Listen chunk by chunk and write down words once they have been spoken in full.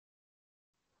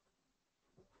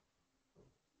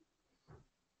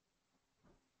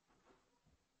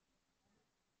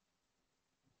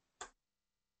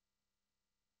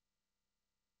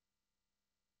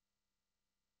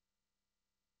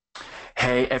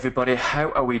Hey everybody,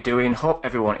 how are we doing? Hope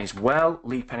everyone is well.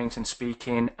 Lee Pennington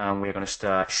speaking, and we're going to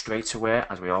start straight away,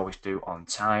 as we always do, on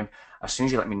time. As soon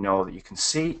as you let me know that you can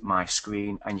see my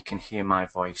screen and you can hear my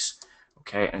voice,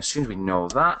 okay? And as soon as we know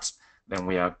that, then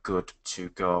we are good to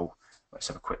go. Let's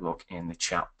have a quick look in the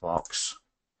chat box.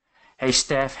 Hey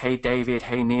Steph, hey David,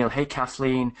 hey Neil, hey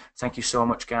Kathleen. Thank you so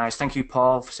much, guys. Thank you,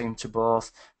 Paul, for saying to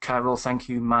both. Carol, thank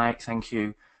you. Mike, thank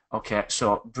you. Okay,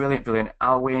 so brilliant, brilliant.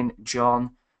 Alwyn,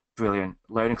 John. Brilliant.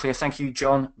 Loud and clear. Thank you,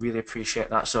 John. Really appreciate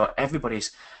that. So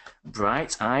everybody's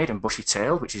bright-eyed and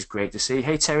bushy-tailed, which is great to see.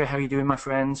 Hey, Terry, how are you doing, my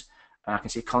friends? I can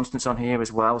see Constance on here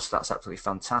as well, so that's absolutely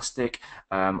fantastic.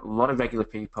 A lot of regular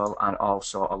people and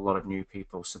also a lot of new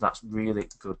people, so that's really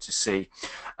good to see.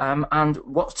 And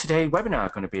what's today's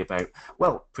webinar going to be about?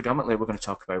 Well, predominantly we're going to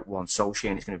talk about OneSoci,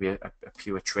 and it's going to be a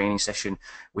pure training session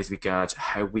with regards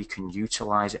how we can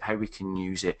utilize it, how we can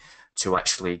use it to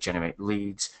actually generate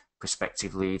leads,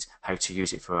 prospective leads, how to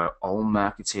use it for our own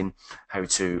marketing, how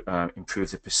to improve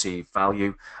the perceived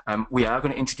value. We are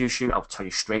going to introduce you, I'll tell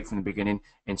you straight from the beginning,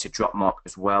 into DropMock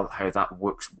as well, how that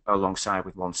works alongside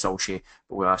with OneSoci,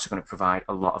 but we're also going to provide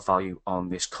a lot of value on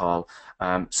this call.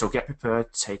 So get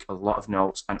prepared, take a lot of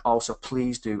notes, and also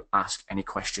please do ask any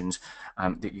questions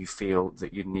that you feel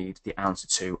that you need the answer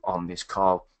to on this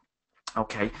call.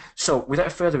 Okay, so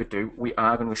without further ado, we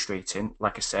are going to go straight in.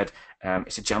 Like I said,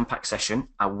 it's a jam-packed session.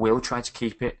 I will try to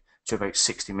keep it to about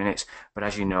 60 minutes, but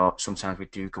as you know, sometimes we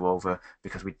do go over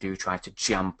because we do try to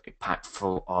jam it packed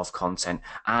full of content,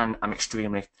 and I'm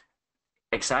extremely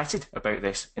excited about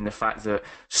this in the fact that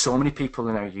so many people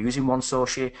are now using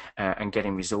OneSoci and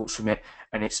getting results from it,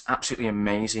 and it's absolutely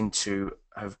amazing to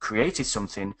have created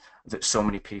something that so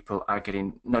many people are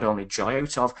getting not only joy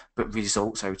out of but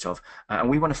results out of, and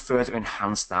we want to further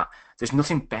enhance that. There's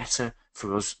nothing better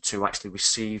for us to actually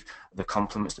receive the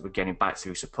compliments that we're getting back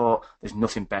through support. There's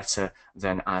nothing better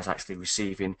than us actually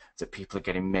receiving that people are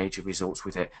getting major results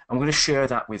with it. I'm going to share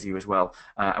that with you as well,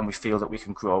 and we feel that we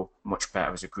can grow much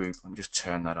better as a group. Let me just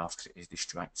turn that off because it is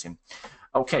distracting.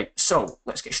 Okay, so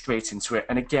let's get straight into it.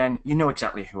 And again, you know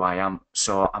exactly who I am,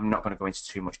 so I'm not going to go into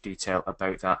too much detail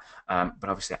about that. But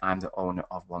obviously, I'm the owner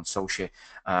of OneSoci,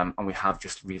 and we have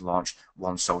just relaunched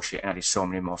OneSoci and added so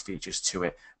many more features to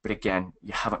it. But again,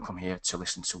 you haven't come here to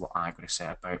listen to what I'm going to say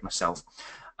about myself.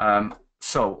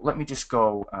 So let me just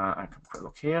go and have a quick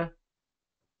look here.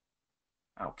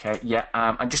 Okay, yeah,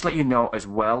 and just let you know as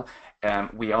well,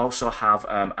 we also have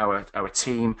our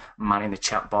team manning the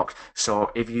chat box.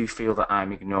 So if you feel that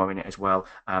I'm ignoring it as well,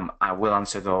 I will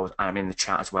answer those. I'm in the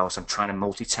chat as well, so I'm trying to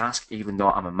multitask. Even though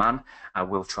I'm a man, I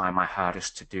will try my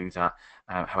hardest to do that.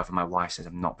 However, my wife says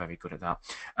I'm not very good at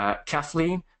that.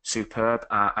 Kathleen, superb.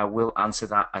 I will answer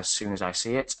that as soon as I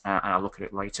see it, and I'll look at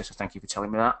it later. So thank you for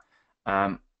telling me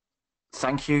that.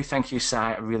 Thank you,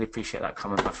 Sai. I really appreciate that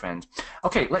comment, my friend.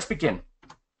 Okay, let's begin.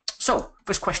 So,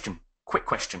 first question, quick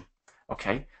question,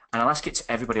 okay? And I'll ask it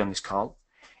to everybody on this call.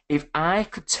 If I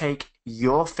could take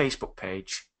your Facebook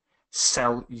page,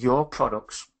 sell your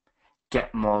products,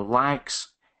 get more likes,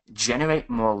 generate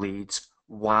more leads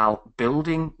while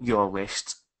building your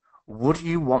list, would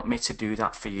you want me to do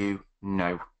that for you?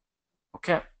 No.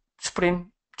 Okay, just put in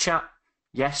chat,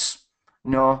 yes,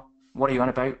 no, what are you on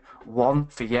about? 1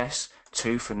 for yes,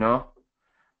 2 for no.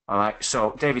 All right,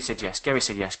 so David said yes, Gary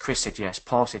said yes, Chris said yes,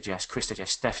 Paul said yes, Chris said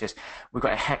yes, Steph says we've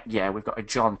got a heck yeah, we've got a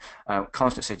John,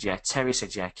 Constance said yeah, Terry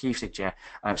said yeah, Keith said yeah,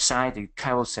 Sadie,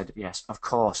 Carol said yes, of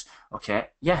course, okay,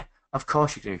 yeah, of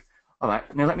course you do. All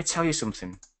right, now let me tell you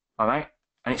something, all right,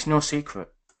 and it's no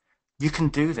secret. You can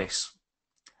do this.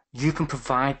 You can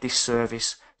provide this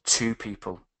service to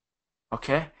people,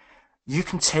 okay? You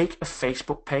can take a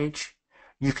Facebook page,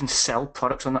 you can sell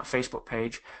products on that Facebook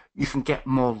page, you can get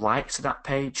more likes to that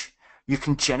page, you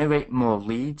can generate more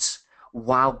leads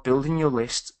while building your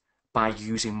list by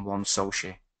using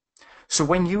OneSoci. So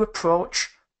when you approach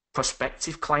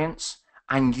prospective clients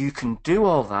and you can do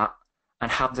all that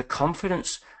and have the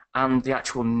confidence and the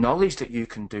actual knowledge that you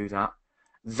can do that,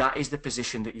 that is the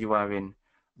position that you are in.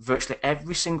 Virtually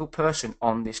every single person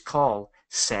on this call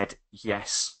said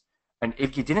yes. And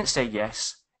if you didn't say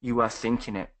yes, you are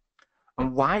thinking it.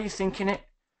 And why are you thinking it?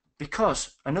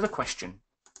 Because, another question,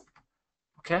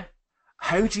 okay?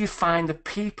 How do you find the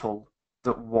people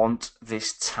that want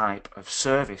this type of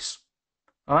service?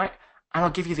 All right? And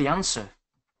I'll give you the answer.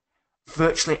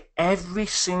 Virtually every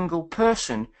single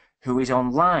person who is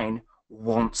online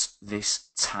wants this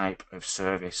type of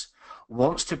service,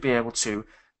 wants to be able to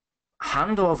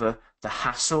hand over the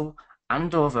hassle,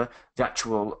 hand over the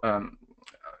actual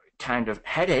kind of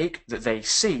headache that they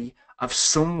see of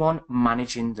someone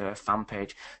managing their fan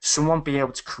page, someone being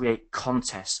able to create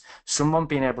contests, someone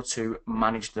being able to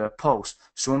manage their posts,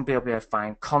 someone being able to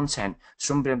find content,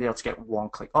 someone being able to get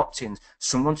one-click opt-ins,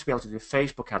 someone to be able to do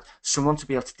Facebook ads, someone to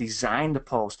be able to design the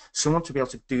post, someone to be able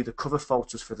to do the cover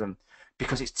photos for them,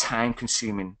 because it's time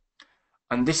consuming.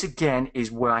 And this again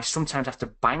is where I sometimes have to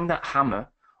bang that hammer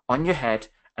on your head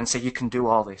and say you can do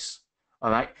all this. All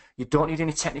right, you don't need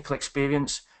any technical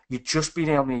experience. You just being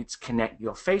able to connect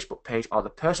your Facebook page or the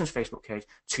person's Facebook page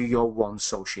to your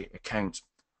OneSoci account.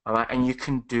 All right, and you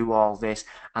can do all this,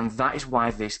 and that is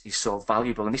why this is so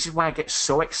valuable. And this is why I get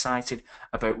so excited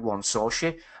about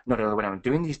OneSoci, not only when I'm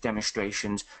doing these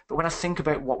demonstrations, but when I think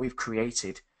about what we've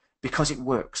created, because it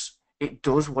works. It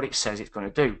does what it says it's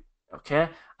going to do. Okay,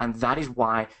 and that is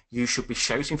why you should be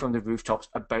shouting from the rooftops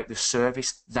about the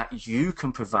service that you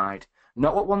can provide.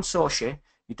 Not what OneSoci,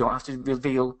 you don't have to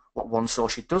reveal what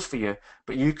OneSoci does for you,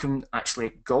 but you can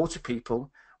actually go to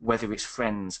people, whether it's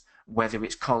friends, whether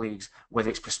it's colleagues, whether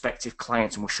it's prospective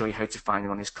clients, and we'll show you how to find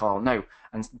them on this call now,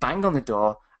 and bang on the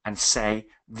door and say,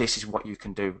 this is what you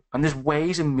can do. And there's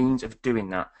ways and means of doing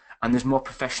that, and there's more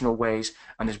professional ways,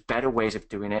 and there's better ways of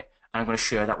doing it, and I'm going to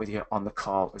share that with you on the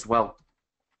call as well.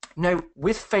 Now,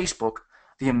 with Facebook,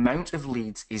 the amount of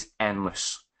leads is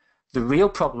endless. The real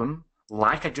problem,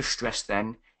 like I just stressed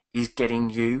then, is getting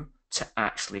you to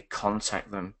actually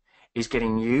contact them, is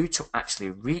getting you to actually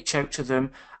reach out to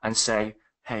them and say,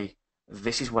 hey,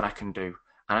 this is what I can do.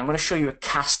 And I'm going to show you a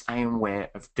cast iron way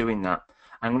of doing that.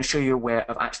 I'm going to show you a way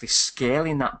of actually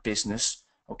scaling that business,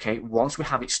 okay, once we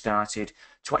have it started,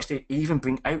 to actually even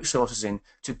bring outsourcers in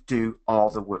to do all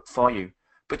the work for you.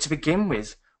 But to begin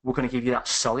with, we're going to give you that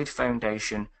solid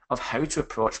foundation of how to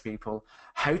approach people,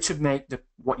 how to make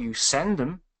what you send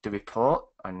them, the report,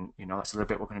 and that's a little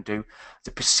bit we're going to do,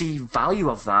 the perceived value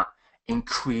of that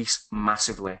increase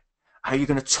massively. How you're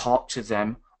going to talk to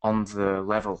them on the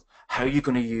level, how you're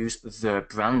going to use their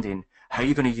branding, how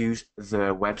you're going to use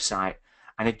their website.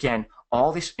 And again,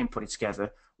 all this inputted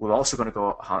together, we're also going to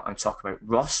go and talk about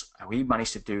Ross, how he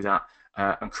managed to do that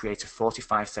and create a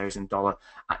 $45,000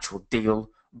 actual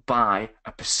deal by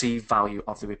a perceived value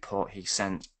of the report he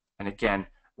sent. And again,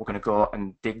 we're going to go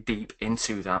and dig deep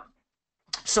into that.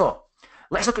 So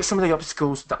let's look at some of the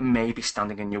obstacles that may be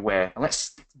standing in your way, and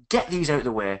let's get these out of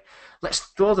the way. Let's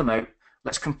throw them out.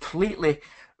 Let's completely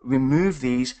remove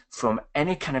these from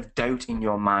any kind of doubt in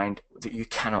your mind that you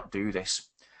cannot do this.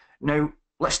 Now,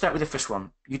 let's start with the first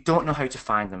one. You don't know how to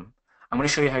find them. I'm going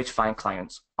to show you how to find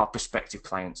clients or prospective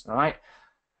clients, all right?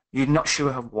 You're not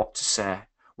sure of what to say.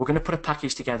 We're going to put a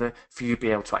package together for you to be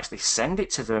able to actually send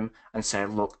it to them and say,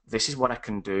 look, this is what I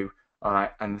can do, all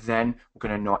right? And then we're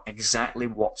going to know exactly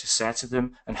what to say to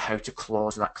them and how to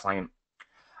close that client.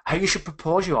 How you should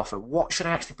propose your offer. What should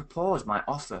I actually propose my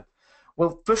offer?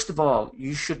 Well, first of all,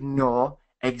 you should know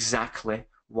exactly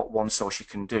what OneSoci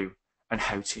can do and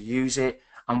how to use it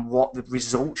and what the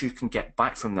results you can get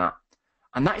back from that.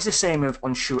 And that is the same of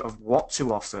unsure of what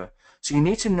to offer. So you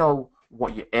need to know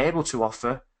what you're able to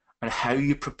offer and how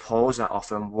you propose that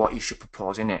offer and what you should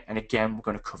propose in it. And again, we're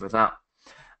going to cover that.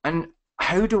 And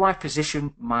how do I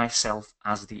position myself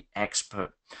as the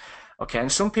expert? Okay,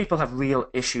 and some people have real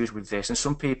issues with this, and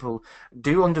some people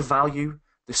do undervalue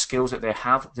the skills that they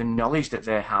have, the knowledge that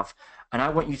they have. And I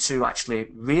want you to actually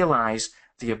realize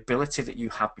the ability that you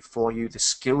have before you, the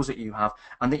skills that you have,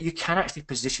 and that you can actually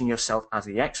position yourself as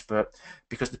the expert,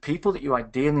 because the people that you are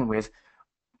dealing with,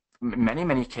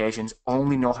 many occasions,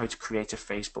 only know how to create a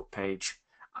Facebook page.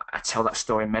 I tell that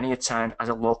story many a time as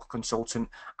a local consultant.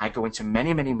 I go into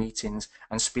many meetings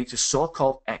and speak to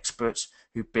so-called experts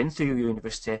who've been through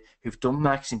university, who've done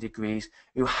marketing degrees,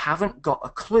 who haven't got a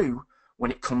clue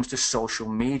when it comes to social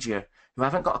media, who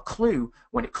haven't got a clue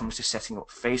when it comes to setting up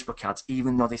Facebook ads,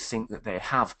 even though they think that they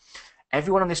have.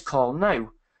 Everyone on this call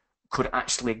now could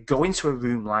actually go into a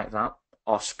room like that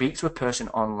or speak to a person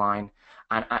online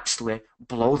and actually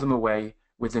blow them away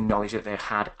with the knowledge that they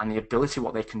had and the ability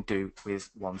what they can do with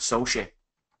OneSoci.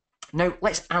 Now,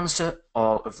 let's answer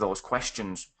all of those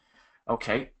questions.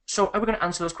 Okay, so how are we going to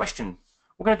answer those questions?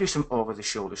 We're going to do some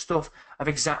over-the-shoulder stuff of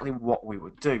exactly what we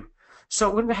would do. So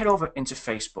we're going to head over into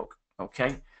Facebook,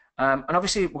 okay? And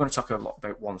obviously, we're going to talk a lot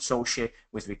about OneSoci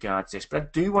with regards to this, but I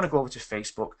do want to go over to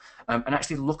Facebook and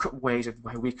actually look at ways of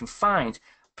how we can find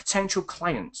potential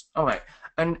clients. All right,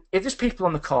 and if there's people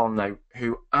on the call now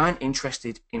who aren't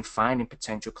interested in finding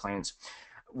potential clients,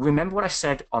 remember what I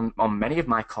said on many of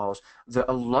my calls, that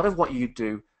a lot of what you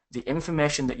do, the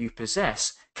information that you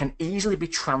possess, can easily be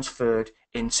transferred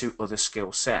into other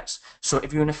skill sets. So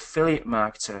if you're an affiliate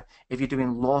marketer, if you're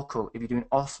doing local, if you're doing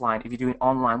offline, if you're doing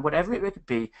online, whatever it would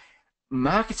be,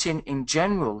 marketing in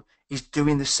general is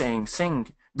doing the same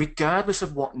thing, regardless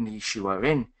of what niche you are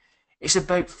in. It's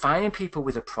about finding people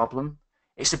with a problem.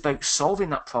 It's about solving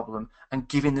that problem and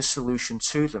giving the solution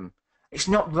to them. It's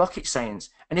not rocket science.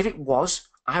 And if it was,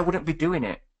 I wouldn't be doing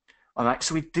it. All right.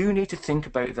 So we do need to think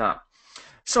about that.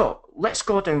 So let's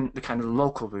go down the kind of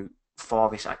local route for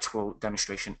this actual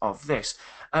demonstration of this.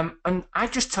 And I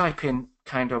just type in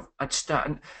I'd start.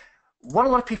 And what a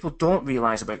lot of people don't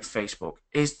realize about Facebook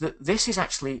is that this is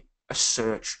actually a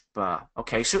search bar.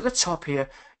 Okay, so at the top here,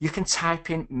 you can type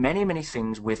in many, many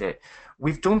things with it.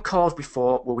 We've done calls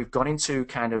before where we've gone into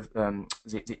kind of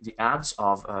the ads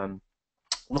of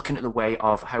looking at the way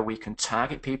of how we can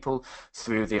target people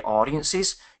through the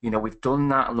audiences. We've done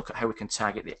that and look at how we can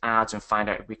target the ads and find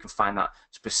out if we can find that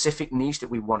specific niche that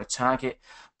we want to target.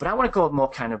 But I want to go more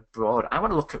kind of broad. I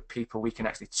want to look at people we can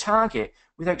actually target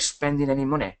without spending any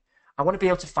money. I want to be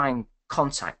able to find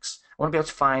contacts. I want to be able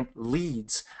to find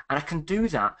leads. And I can do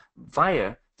that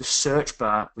via the search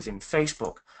bar within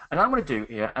Facebook. And I'm going to do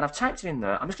here, and I've typed it in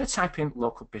there, I'm just going to type in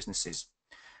local businesses.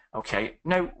 Okay,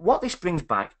 now what this brings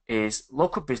back is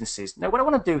local businesses. Now what I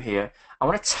want to do here, I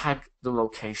want to tag the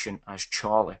location as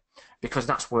Chorley because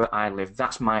that's where I live,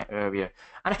 that's my area.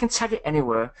 And I can tag it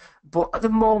anywhere, but at the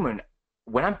moment,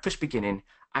 when I'm just beginning,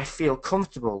 I feel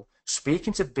comfortable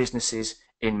speaking to businesses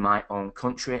in my own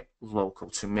country, local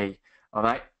to me. All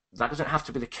right, that doesn't have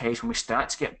to be the case when we start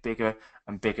to get bigger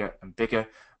and bigger and bigger.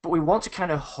 But we want to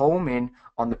kind of home in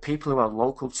on the people who are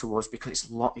local to us because it's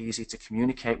a lot easier to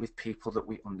communicate with people that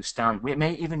we understand. We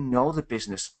may even know the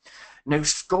business. Now,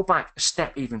 go back a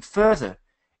step even further.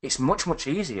 It's much, much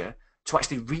easier to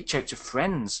actually reach out to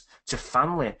friends, to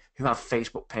family who have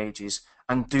Facebook pages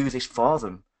and do this for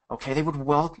them. Okay, they would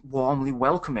warmly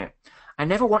welcome it. I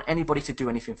never want anybody to do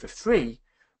anything for free,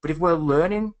 but if we're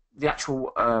learning the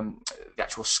actual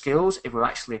skills, if we're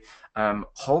actually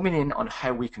homing in on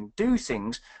how we can do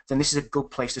things, then this is a good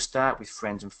place to start with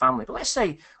friends and family. But let's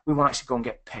say we want to actually go and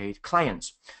get paid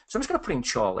clients. So I'm just going to put in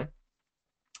Chorley.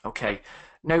 Okay.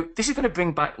 Now this is going to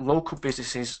bring back local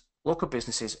businesses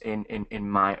in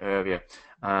my area.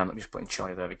 Let me just put in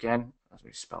Chorley there again. As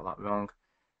we spell that wrong.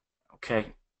 Okay.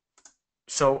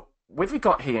 So what we've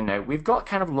got here now, we've got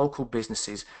kind of local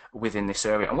businesses within this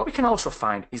area. And what we can also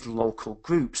find is local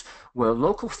groups, where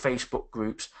local Facebook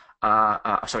groups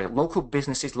local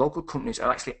businesses, local companies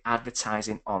are actually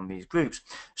advertising on these groups.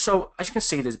 So as you can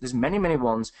see, there's many, many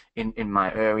ones in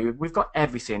my area. We've got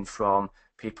everything from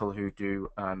people who do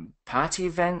party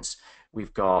events.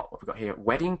 We've got here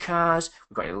wedding cars.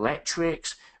 We've got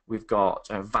electrics. We've got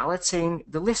valeting.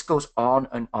 The list goes on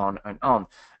and on and on.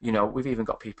 We've even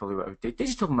got people who do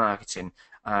digital marketing,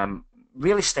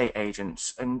 real estate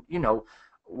agents, and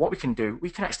what we can do, we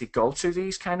can actually go to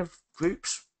these kind of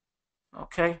groups,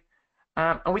 okay,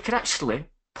 and we could actually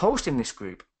post in this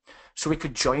group. So we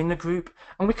could join the group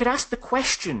and we could ask the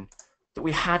question that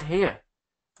we had here,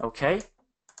 okay.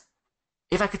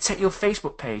 If I could take your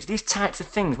Facebook page, these types of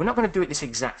things. We're not going to do it this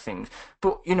exact thing,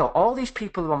 but all these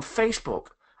people are on Facebook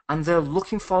and they're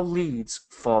looking for leads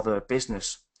for their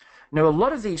business. Now, a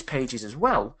lot of these pages as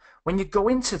well, when you go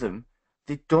into them,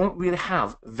 they don't really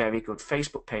have very good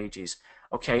Facebook pages.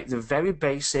 Okay, they're very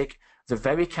basic, they're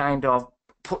very kind of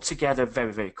put together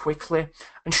very, very quickly,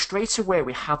 and straight away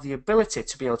we have the ability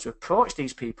to be able to approach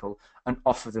these people and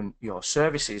offer them your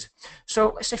services.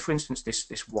 So let's say, for instance,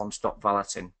 this one-stop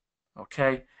valeting.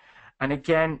 Okay, and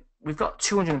again, we've got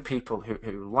 200 people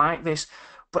who like this,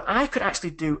 but I could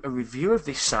actually do a review of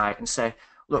this site and say,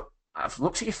 look, I've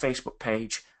looked at your Facebook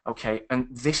page, okay, and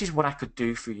this is what I could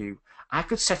do for you. I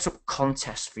could set up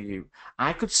contests for you.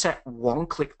 I could set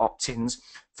one-click opt-ins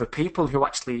for people who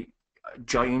actually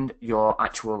joined your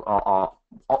actual or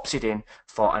opted in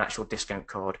for an actual discount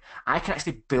code. I can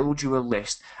actually build you a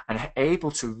list and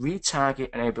able to retarget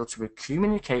and able to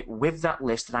communicate with that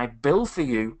list that I build for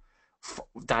you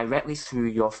directly through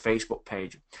your Facebook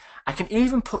page. I can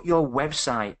even put your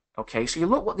website, okay, so you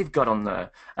look what they've got on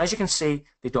there. As you can see,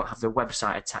 they don't have their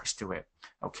website attached to it,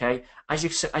 okay. As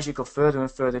you go further and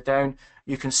further down,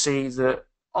 you can see that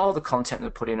all the content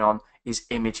they're putting on is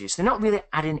images. They're not really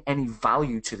adding any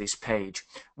value to this page.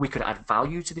 We could add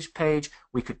value to this page.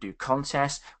 We could do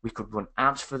contests. We could run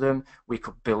ads for them. We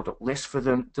could build up lists for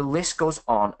them. The list goes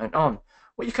on and on.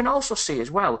 What you can also see as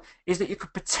well is that you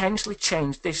could potentially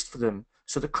change this for them.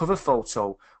 So the cover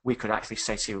photo, we could actually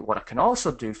say to you, what I can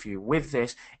also do for you with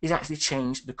this is actually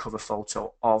change the cover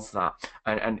photo of that.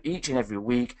 And each and every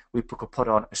week, we could put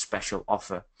on a special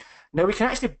offer. Now, we can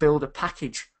actually build a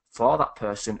package for that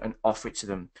person and offer it to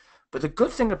them. But the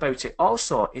good thing about it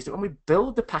also is that when we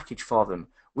build the package for them,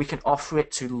 we can offer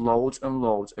it to loads and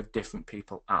loads of different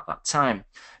people at that time.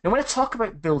 Now, when I talk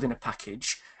about building a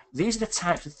package, these are the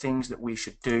types of things that we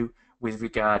should do with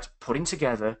regard to putting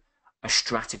together a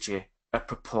strategy, a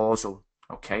proposal.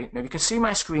 Okay, now you can see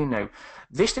my screen now.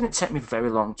 This didn't take me very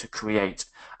long to create.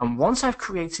 And once I've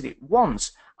created it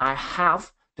once, I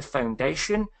have the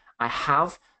foundation, I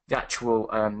have the actual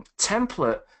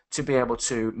template to be able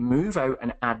to move out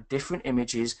and add different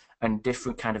images and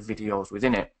different kind of videos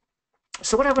within it.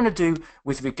 So what I'm going to do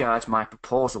with regards to my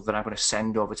proposal that I'm going to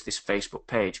send over to this Facebook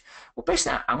page, well,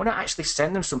 basically, I'm going to actually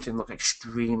send them something that looks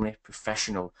extremely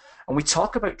professional. And we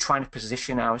talk about trying to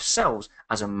position ourselves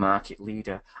as a market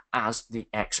leader, as the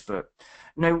expert.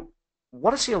 Now,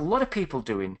 what I see a lot of people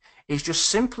doing is just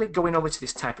simply going over to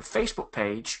this type of Facebook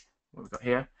page, what we've got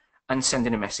here, and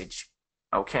sending a message.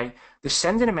 Okay, they're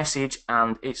sending a message,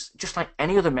 and it's just like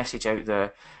any other message out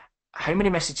there. How many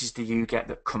messages do you get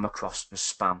that come across as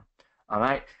spam? All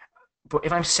right, but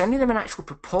if I'm sending them an actual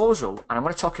proposal, and I'm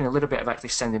going to talk in a little bit about actually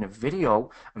sending a video,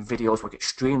 and videos work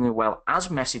extremely well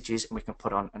as messages, and we can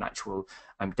put on an actual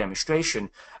demonstration,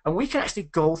 and we can actually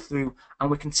go through and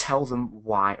we can tell them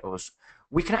why us.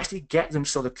 We can actually get them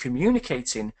so they're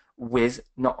communicating with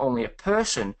not only a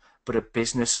person, but a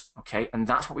business, okay? And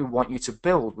that's what we want you to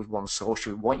build with OneSoci.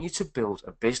 We want you to build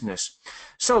a business.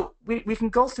 So we can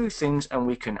go through things, and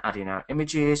we can add in our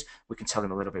images, we can tell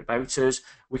them a little bit about us,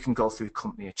 we can go through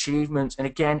company achievements, and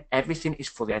again, everything is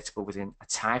fully editable within a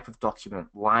type of document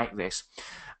like this.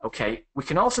 Okay, we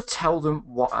can also tell them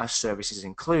what our services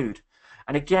include.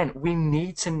 And again, we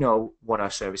need to know what our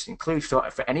services include. So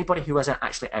for anybody who hasn't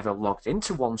actually ever logged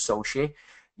into OneSoci,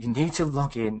 you need to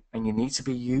log in and you need to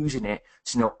be using it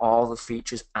to know all the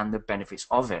features and the benefits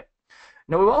of it.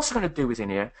 Now, what we're also going to do within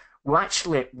here, we're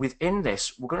actually, within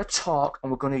this, we're going to talk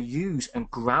and we're going to use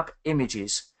and grab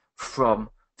images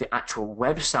from the actual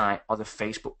website or the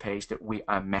Facebook page that we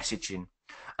are messaging.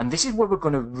 And this is where we're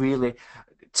going to really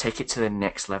take it to the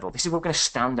next level. This is where we're going to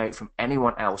stand out from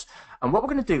anyone else. And what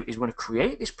we're going to do is we're going to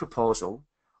create this proposal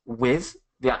with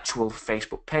the actual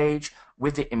Facebook page,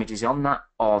 with the images on that,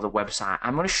 or the website.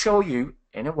 I'm going to show you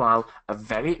in a while a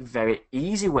very, very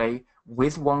easy way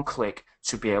with one click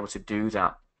to be able to do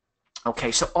that.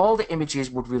 Okay, so all the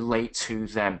images would relate to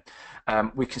them.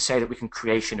 We can say that we can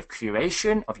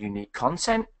curation of unique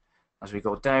content as we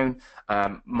go down,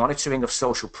 monitoring of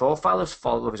social profiles,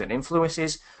 followers and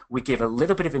influences. We give a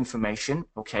little bit of information,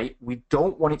 okay? We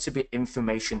don't want it to be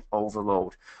information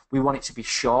overload. We want it to be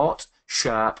short,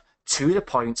 sharp, to the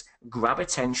point, grab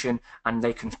attention, and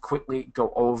they can quickly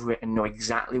go over it and know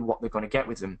exactly what they're going to get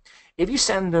with them. If you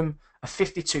send them a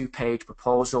 52-page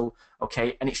proposal,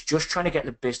 okay, and it's just trying to get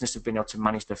the business of being able to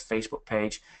manage their Facebook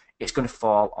page, it's going to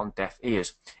fall on deaf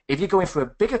ears. If you're going for a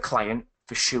bigger client,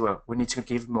 for sure, we need to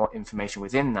give more information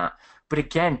within that. But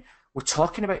again, we're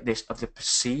talking about this of the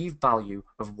perceived value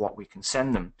of what we can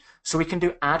send them. So we can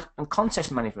do ad and content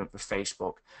management for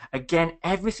Facebook. Again,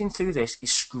 everything through this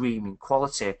is screaming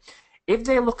quality. If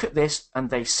they look at this and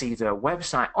they see their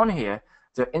website on here,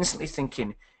 they're instantly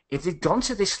thinking, if they've gone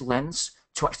to this length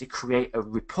to actually create a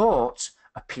report,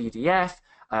 a PDF,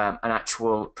 an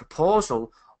actual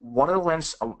proposal, what are the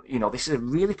lengths, you know, this is a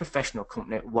really professional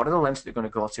company, what are the lengths they're going to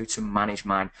go to manage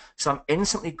mine? So I'm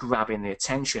instantly grabbing the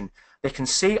attention. They can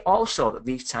see also that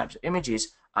these types of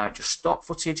images aren't just stock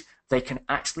footage, they can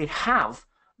actually have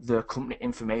the company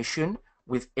information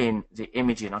within the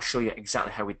image, and I'll show you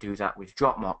exactly how we do that with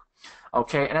DropMock.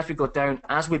 Okay, and as we go down,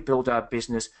 as we build our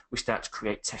business, we start to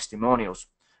create testimonials.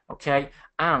 Okay,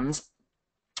 and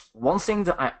one thing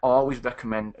that I always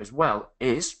recommend as well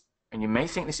is, and you may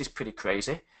think this is pretty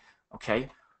crazy, okay,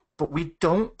 but we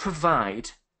don't provide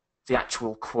the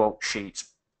actual quote sheet,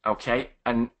 okay?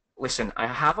 And listen, I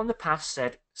have in the past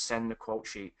said send the quote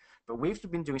sheet, but we've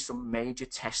been doing some major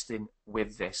testing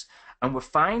with this, and we're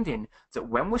finding that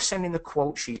when we're sending the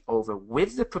quote sheet over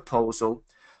with the proposal,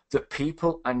 that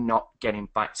people are not getting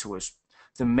back to us.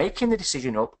 They're making the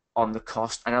decision up on the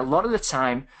cost, and a lot of the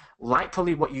time, like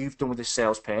probably what you've done with the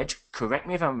sales page, correct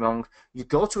me if I'm wrong, you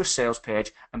go to a sales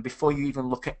page and before you even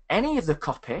look at any of the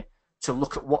copy to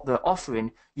look at what they're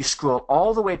offering, you scroll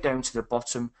all the way down to the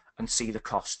bottom and see the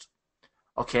cost.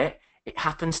 Okay, it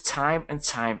happens time and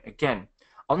time again.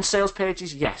 On sales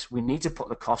pages, yes, we need to put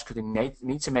the cost because we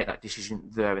need to make that decision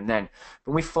there and then.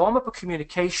 But when we form up a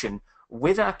communication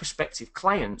with our prospective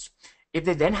clients, if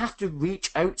they then have to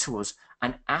reach out to us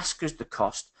and ask us the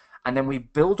cost, and then we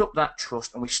build up that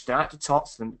trust and we start to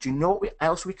talk to them, do you know what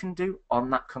else we can do on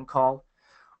that call?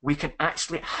 We can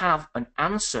actually have an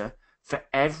answer for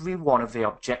every one of the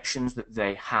objections that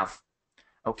they have.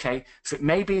 Okay, so it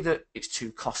may be that it's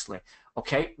too costly,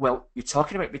 Okay, well, you're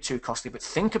talking about it being too costly, but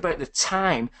think about the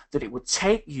time that it would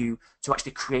take you to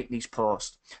actually create these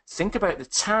posts. Think about the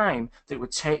time that it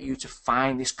would take you to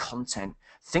find this content.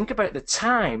 Think about the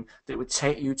time that it would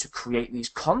take you to create these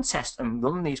contests and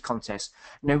run these contests.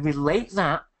 Now, relate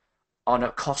that on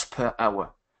a cost per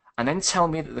hour, and then tell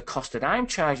me that the cost that I'm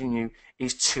charging you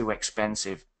is too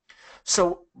expensive.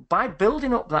 So by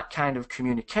building up that kind of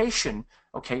communication,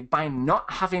 okay, by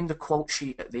not having the quote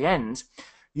sheet at the end,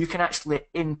 you can actually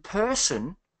in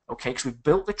person, okay, because we've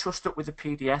built the trust up with the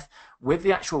PDF, with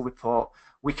the actual report,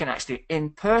 we can actually in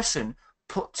person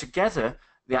put together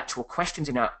the actual questions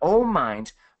in our own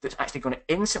mind that's actually going to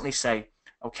instantly say,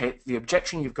 okay, the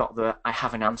objection you've got there, I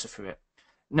have an answer for it.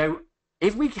 Now,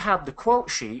 if we have the quote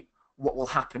sheet, what will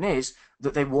happen is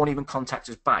that they won't even contact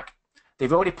us back.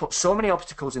 They've already put so many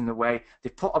obstacles in the way,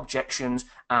 they've put objections,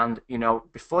 and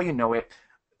before you know it,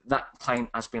 that client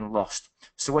has been lost.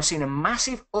 So we're seeing a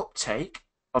massive uptake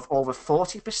of over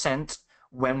 40%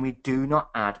 when we do not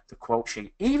add the quote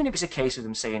sheet. Even if it's a case of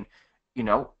them saying,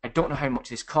 I don't know how much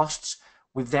this costs,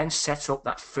 we then set up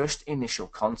that first initial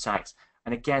contact.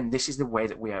 And again, this is the way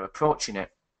that we are approaching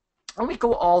it. And we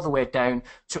go all the way down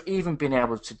to even being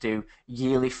able to do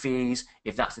yearly fees,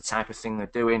 if that's the type of thing they're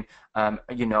doing, and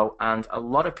a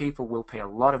lot of people will pay a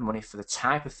lot of money for the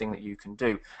type of thing that you can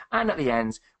do. And at the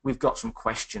end, we've got some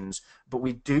questions, but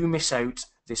we do miss out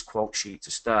this quote sheet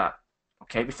to start.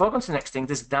 Okay, before I go on to the next thing,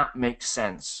 does that make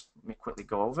sense? Let me quickly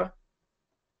go over.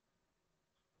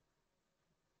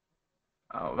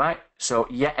 All right, so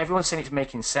yeah, everyone's saying it's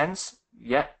making sense.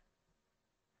 Yeah.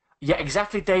 Yeah,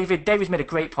 exactly, David. David's made a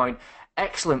great point.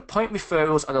 Excellent. Point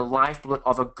referrals are the lifeblood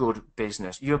of a good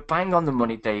business. You're bang on the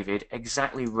money, David.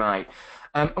 Exactly right.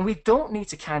 And we don't need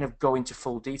to kind of go into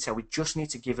full detail. We just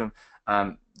need to give them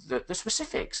the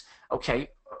specifics. Okay.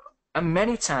 And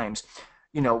many times,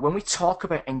 when we talk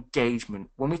about engagement,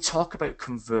 when we talk about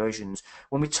conversions,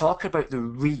 when we talk about the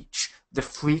reach, the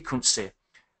frequency,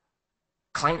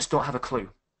 clients don't have a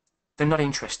clue. They're not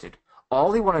interested.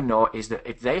 All they want to know is that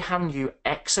if they hand you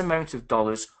X amount of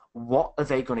dollars, what are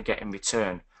they going to get in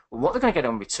return? Well, what they're going to get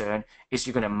in return is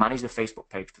you're going to manage the Facebook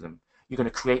page for them. You're going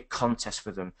to create contests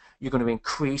for them. You're going to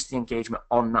increase the engagement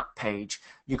on that page.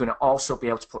 You're going to also be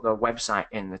able to put their website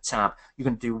in the tab. You're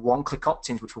going to do one-click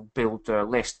opt-ins, which will build their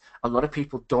list. A lot of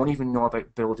people don't even know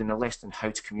about building a list and how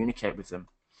to communicate with them.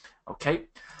 Okay.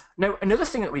 Now, another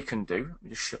thing that we can do, let me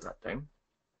just shut that down.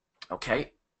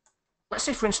 Okay. Let's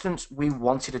say, for instance, we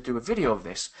wanted to do a video of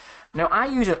this. Now, I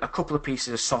use a couple of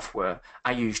pieces of software.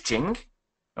 I use Jing,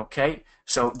 okay?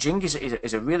 So Jing is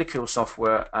a really cool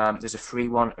software. There's a free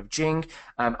one of Jing.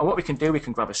 And what we can do, we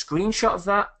can grab a screenshot of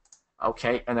that,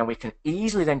 okay? And then we can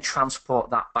easily then transport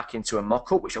that back into a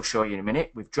mock-up, which I'll show you in a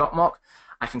minute with DropMock.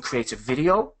 I can create a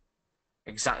video,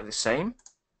 exactly the same.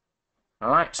 All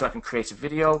right, so I can create a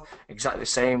video, exactly the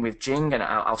same with Jing, and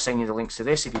I'll send you the links to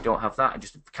this if you don't have that, and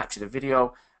just capture the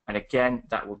video. And again,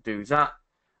 that will do that.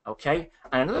 Okay.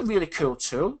 And another really cool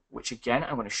tool, which again,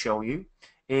 I'm going to show you,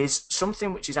 is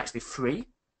something which is actually free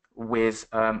with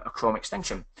a Chrome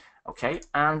extension. Okay.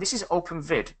 And this is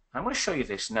OpenVid. I'm going to show you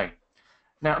this now.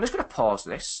 Now, I'm just going to pause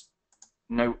this.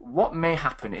 Now, what may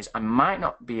happen is I might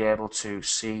not be able to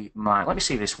see let me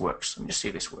see if this works. Let me just see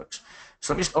if this works.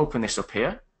 So let me just open this up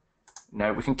here.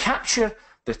 Now, we can capture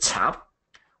the tab.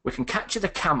 We can capture the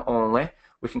cam only.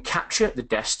 We can capture the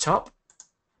desktop.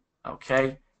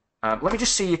 Okay, let me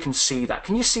just see you can see that.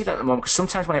 Can you see that at the moment? Because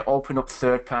sometimes when I open up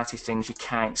third-party things, you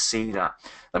can't see that.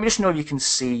 Let me just know if you can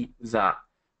see that.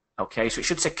 Okay, so it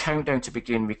should say countdown to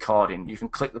begin recording. You can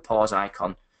click the pause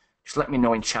icon. Just let me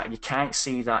know in chat. If you can't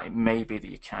see that, it may be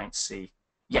that you can't see.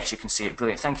 Yes, you can see it.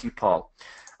 Brilliant. Thank you, Paul.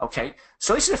 Okay,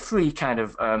 so this is a free kind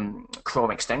of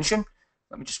Chrome extension.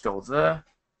 Let me just go there,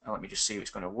 and let me just see if it's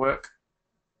going to work.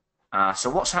 So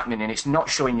what's happening, and it's not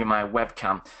showing you my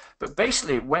webcam, but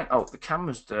basically the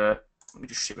camera's there. Let me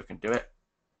just see if I can do it.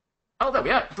 Oh, there we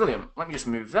are. Brilliant. Let me just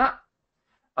move that.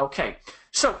 Okay.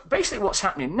 So basically what's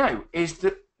happening now is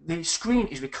that the screen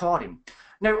is recording.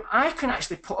 Now, I can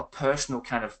actually put a personal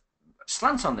kind of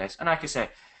slant on this, and I can say,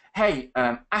 hey,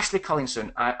 Ashley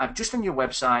Collinson, I've just done your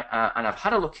website, and I've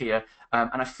had a look here,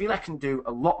 and I feel I can do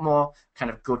a lot more kind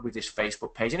of good with this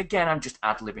Facebook page. And again, I'm just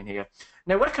ad-libbing here.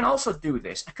 Now, what I can also do with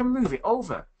this, I can move it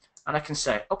over, and I can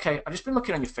say, okay, I've just been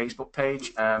looking on your Facebook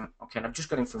page, okay, and I've just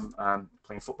got in from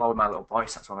playing football with my little boy,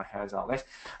 so that's why my hair's all this.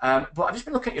 But I've just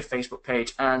been looking at your Facebook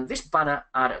page, and this banner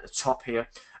ad at the top here,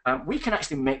 we can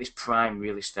actually make this prime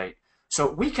real estate.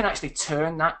 So we can actually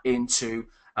turn that into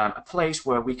a place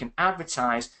where we can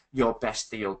advertise your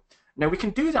best deal. Now, we can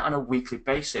do that on a weekly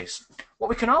basis. What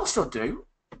we can also do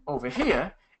over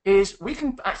here is we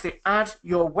can actually add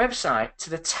your website to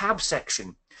the tab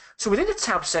section. So within the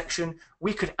tab section,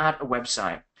 we could add a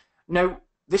website. Now,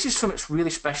 this is something that's really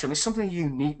special. It's something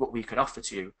unique what we could offer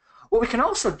to you. What we can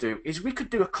also do is we could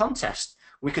do a contest.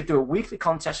 We could do a weekly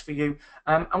contest for you,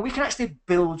 and we can actually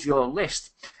build your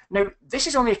list. Now, this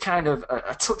is only a kind of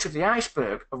a touch of the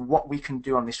iceberg of what we can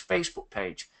do on this Facebook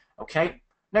page. Okay.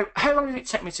 Now, how long did it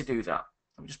take me to do that?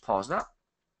 Let me just pause that.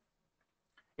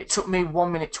 It took me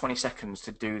 1 minute 20 seconds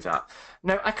to do that.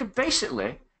 Now, I could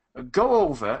basically go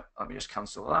over, let me just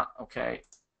cancel that, okay.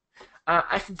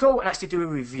 I can go and actually do a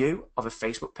review of a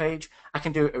Facebook page. I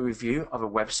can do a review of a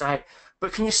website.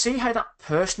 But can you see how that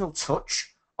personal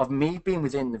touch of me being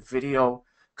within the video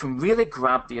can really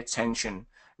grab the attention?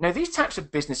 Now, these types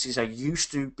of businesses are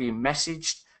used to being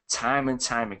messaged time and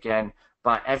time again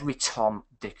by every Tom,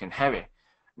 Dick and Harry.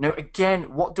 Now,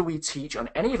 again, what do we teach on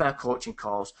any of our coaching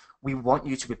calls? We want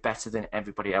you to be better than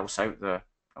everybody else out there,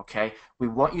 okay? We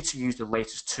want you to use the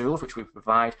latest tools which we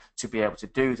provide to be able to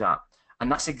do that.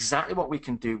 And that's exactly what we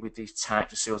can do with these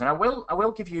types of tools. And I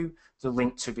will give you the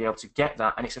link to be able to get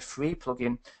that, and it's a free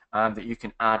plugin that you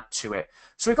can add to it.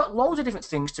 So we've got loads of different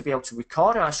things to be able to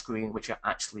record our screen, which are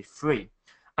actually free.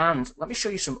 And let me show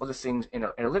you some other things in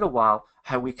a little while,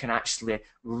 how we can actually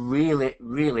really,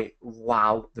 really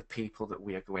wow the people that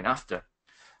we are going after.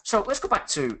 So let's go back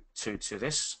to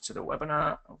this, to the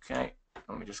webinar. Okay,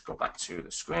 let me just go back to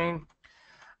the screen.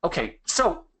 Okay,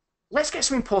 so let's get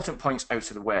some important points out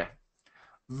of the way.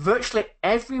 Virtually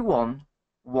everyone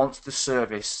wants the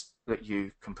service that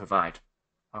you can provide.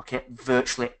 Okay,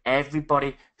 virtually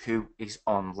everybody who is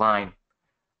online.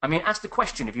 I mean, ask the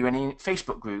question, if you're in any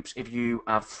Facebook groups, if you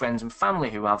have friends and family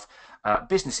who have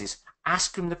businesses,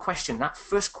 ask them the question, that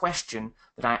first question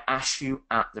that I asked you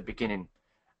at the beginning.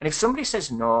 And if somebody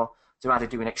says no, they're either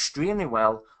doing extremely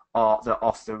well or they're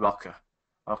off the rocker.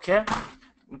 Okay?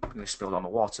 I'm going to spill on the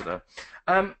water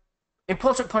there.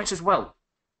 Important points as well.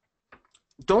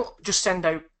 Don't just send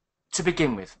out to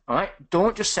begin with, all right?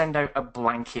 Don't just send out a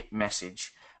blanket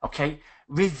message, okay?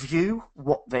 Review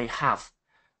what they have.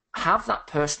 Have that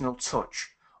personal touch.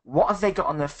 What have they got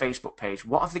on their Facebook page?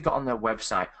 What have they got on their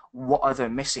website? What are they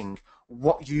missing?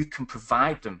 What you can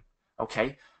provide them,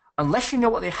 okay? Unless you know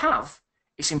what they have,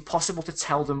 it's impossible to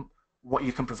tell them what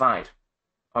you can provide,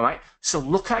 all right? So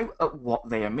look out at what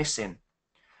they are missing.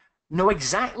 Know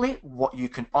exactly what you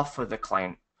can offer the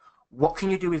client. What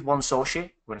can you do with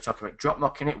OneSoci? We're going to talk about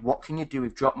DropMock in it. What can you do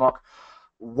with DropMock?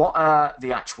 What are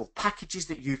the actual packages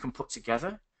that you can put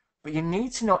together? But you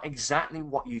need to know exactly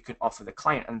what you can offer the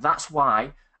client. And that's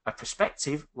why a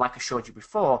perspective, like I showed you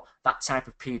before, that type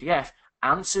of PDF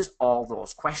answers all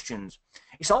those questions.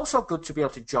 It's also good to be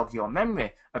able to jog your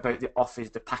memory about the offers,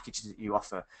 the packages that you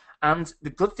offer. And the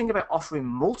good thing about offering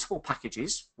multiple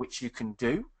packages, which you can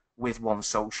do with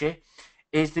OneSoci,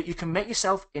 is that you can make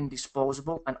yourself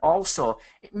indisposable, and also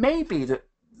it may be that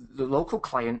the local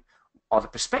client or the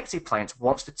prospective client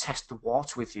wants to test the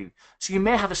water with you. So you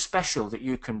may have a special that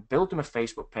you can build them a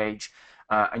Facebook page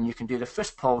and you can do the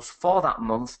first post for that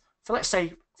month for, let's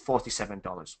say,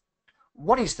 $47.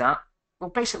 What is that? Well,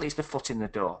 basically it's the foot in the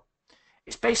door.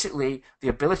 It's basically the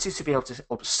ability to be able to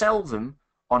upsell them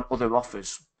on other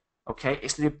offers. Okay,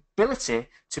 it's the ability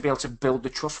to be able to build the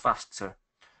trust factor.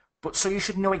 But so you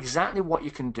should know exactly what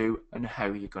you can do and how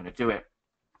you're going to do it.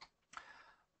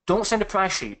 Don't send a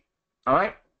price sheet. All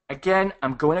right. Again,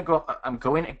 I'm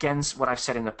going against what I've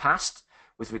said in the past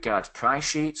with regard to price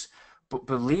sheets. But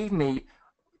believe me,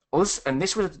 and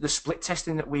this was the split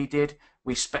testing that we did.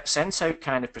 We sent out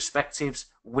kind of perspectives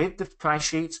with the price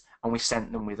sheets, and we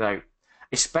sent them without.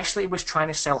 Especially with trying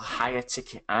to sell higher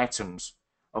ticket items.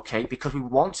 Okay, because we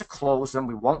want to close them.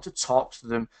 We want to talk to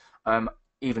them,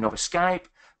 even over Skype.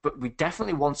 But we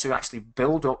definitely want to actually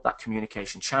build up that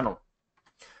communication channel.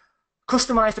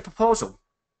 Customize the proposal.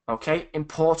 Okay,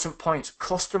 important points.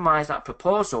 Customize that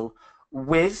proposal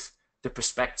with the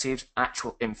prospective's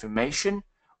actual information,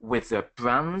 with their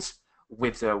brands,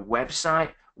 with their website,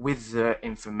 with their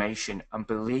information. And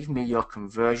believe me, your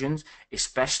conversions,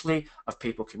 especially of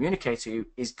people communicating to you,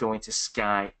 is going to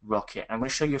skyrocket. I'm going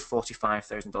to show you a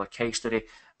 $45,000 case study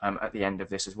at the end of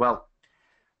this as well.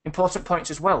 Important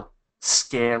points as well.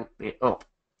 Scale it up.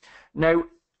 Now,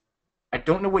 I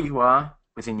don't know where you are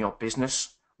within your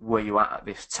business, where you are at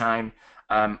this time.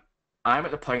 I'm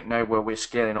at the point now where we're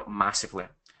scaling up massively.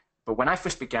 But when I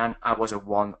first began, I was a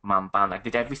one-man band. I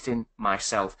did everything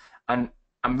myself. And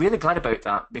I'm really glad about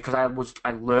that because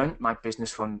I learned my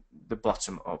business from the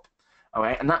bottom up. All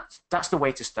right, and that's the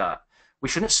way to start. We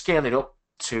shouldn't scale it up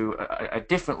to a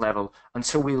different level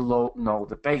until we know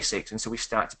the basics, until we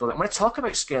start to build it. When I talk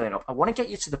about scaling up, I want to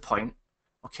get you to the point,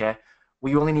 okay,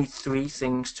 we only need 3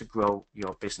 things to grow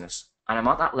your business. And I'm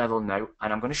at that level now,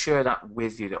 and I'm going to share that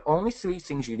with you. The only 3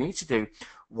 things you need to do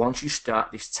once you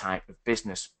start this type of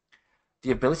business.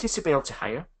 The ability to be able to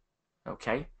hire,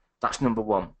 okay, that's number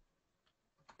 1.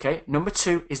 Okay, number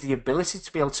 2 is the ability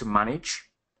to be able to manage,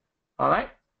 all right?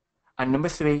 And number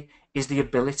 3 is the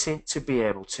ability to be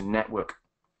able to network.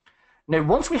 Now,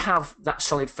 once we have that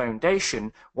solid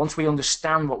foundation, once we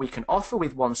understand what we can offer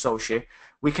with OneSoci,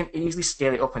 we can easily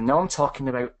scale it up. And now I'm talking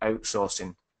about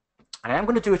outsourcing. And I am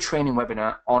going to do a training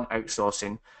webinar on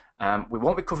outsourcing. We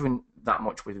won't be covering that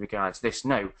much with regards to this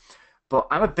now, but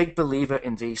I'm a big believer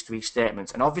in these 3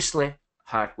 statements. And obviously,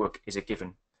 hard work is a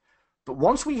given. But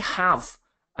once we have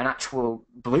an actual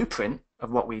blueprint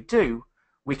of what we do,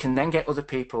 we can then get other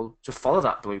people to follow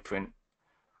that blueprint.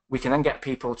 We can then get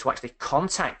people to actually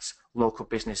contact local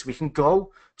business. We can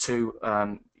go to,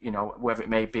 wherever it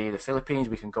may be, the Philippines.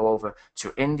 We can go over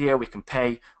to India. We can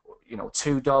pay,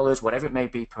 $2, whatever it may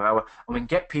be per hour, and we can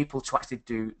get people to actually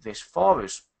do this for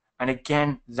us. And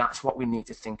again, that's what we need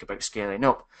to think about scaling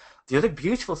up. The other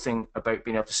beautiful thing about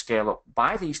being able to scale up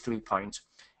by these 3 points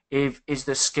is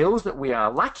the skills that we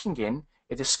are lacking in,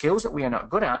 if the skills that we are not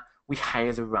good at, we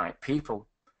hire the right people.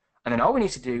 And then all we need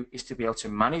to do is to be able to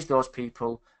manage those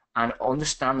people and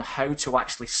understand how to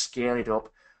actually scale it up.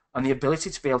 And the ability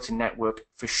to be able to network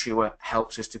for sure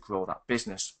helps us to grow that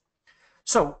business.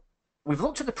 So we've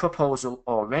looked at the proposal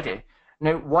already.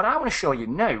 Now, what I want to show you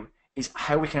now is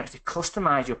how we can actually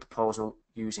customize your proposal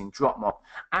using DropMock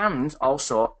and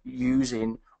also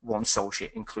using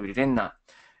OneSoci included in that.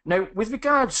 Now, with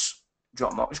regards to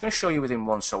DropMock, I'm just going to show you within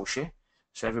OneSoci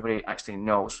so everybody actually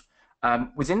knows.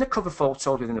 Within the cover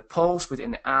photos, within the posts,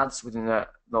 within the ads, within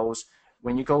those,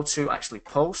 when you go to actually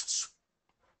posts,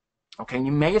 okay, and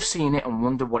you may have seen it and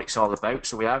wonder what it's all about,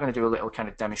 so we are going to do a little kind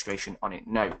of demonstration on it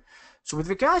now. So with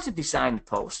regards to design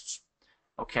posts,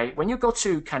 okay, when you go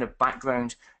to kind of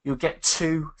background, you'll get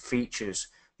 2 features.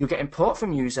 You'll get import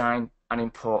from Usign and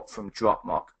import from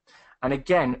DropMock. And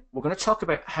again, we're going to talk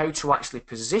about how to actually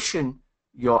position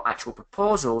your actual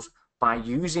proposals by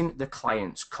using the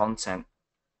client's content.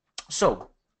 So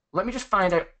let me just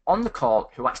find out on the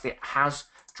call who actually has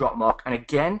DropMock, and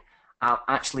again, I'll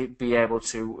actually be able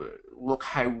to look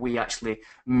how we actually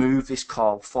move this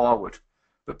call forward.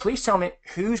 But please tell me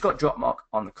who's got DropMock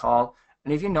on the call,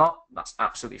 and if you're not, that's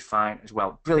absolutely fine as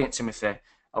well. Brilliant, Timothy.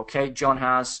 Okay, John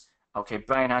has. Okay,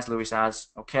 Brian has. Lewis has.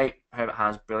 Okay, Herbert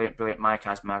has. Brilliant, brilliant. Mike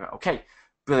has. Margaret. Okay,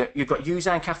 brilliant. You've got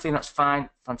Usign, Kathleen. That's fine.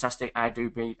 Fantastic. I do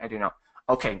not.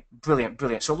 Okay, brilliant,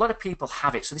 brilliant. So a lot of people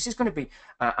have it. So this is going to be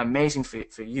amazing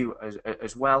for you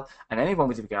as well. And anyone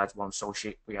with regards to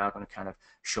OneSoci, we are going to kind of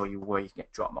show you where you can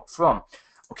get DropMock from.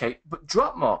 Okay, but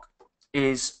DropMock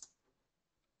is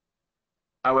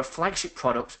our flagship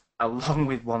product along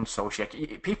with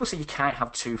OneSoci. People say you can't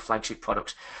have 2 flagship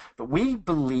products, but we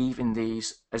believe in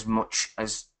these as much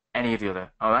as any of the other,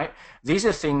 all right? These are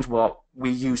the things what we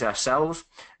use ourselves.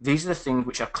 These are the things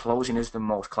which are closing us the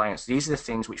most clients. These are the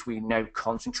things which we now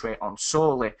concentrate on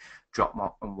solely,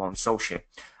 DropMock and OneSoci.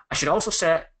 I should also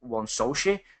say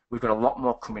OneSoci, we've got a lot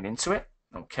more coming into it,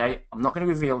 okay? I'm not going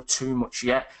to reveal too much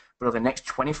yet, but over the next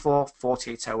 24,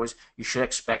 48 hours, you should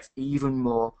expect even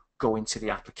more go into the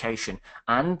application.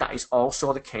 And that is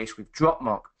also the case with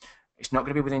DropMock. It's not going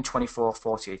to be within 24,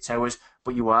 48 hours,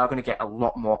 but you are going to get a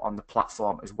lot more on the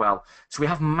platform as well. So we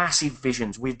have massive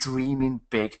visions. We're dreaming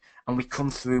big, and we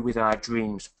come through with our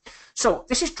dreams. So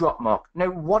this is DropMock. Now,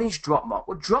 what is DropMock?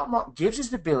 Well, DropMock gives us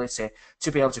the ability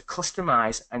to be able to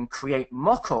customize and create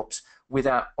mock-ups with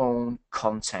our own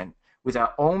content, with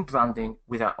our own branding,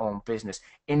 with our own business,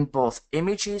 in both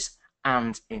images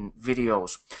and in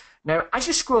videos. Now, as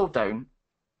you scroll down,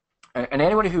 and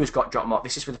anyone who has got DropMock,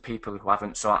 this is for the people who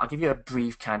haven't, so I'll give you a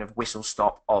brief kind of whistle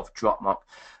stop of DropMock.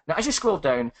 Now, as you scroll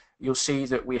down, you'll see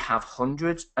that we have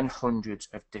hundreds and hundreds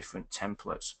of different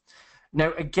templates.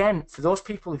 Now, again, for those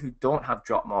people who don't have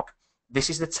DropMock, this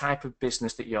is the type of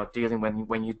business that you're dealing with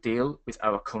when you deal with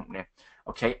our company.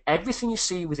 Okay, everything you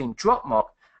see within DropMock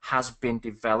has been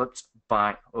developed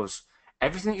by us.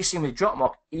 Everything that you see with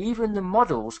DropMock, even the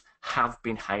models, have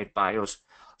been hired by us.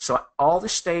 So all the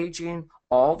staging,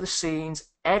 all the scenes,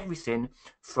 everything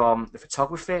from the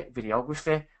photography,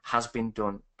 videography has been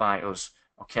done by us.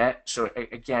 Okay, so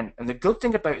again, and the good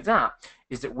thing about that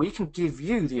is that we can give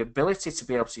you the ability to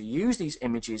be able to use these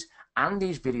images and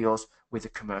these videos with the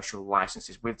commercial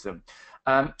licenses with them.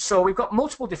 So we've got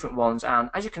multiple different ones, and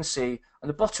as you can see on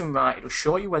the bottom right, it'll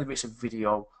show you whether it's a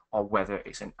video or whether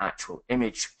it's an actual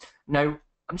image. Now,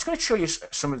 I'm just going to show you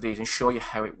some of these and show you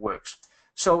how it works.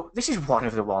 So this is one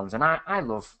of the ones, and I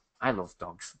love I love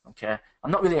dogs, okay?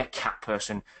 I'm not really a cat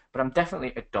person, but I'm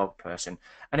definitely a dog person.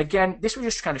 And again, this will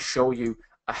just kind of show you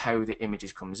how the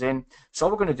images comes in. So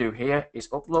all we're going to do here is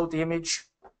upload the image.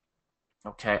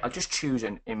 Okay, I'll just choose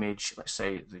an image, let's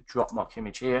say the DropMock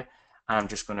image here, and I'm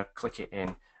just going to click it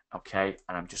in, okay,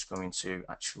 and I'm just going to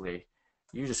actually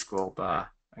use a scroll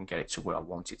bar and get it to where I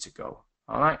want it to go.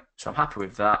 All right, so I'm happy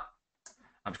with that.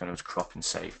 I'm just going to crop and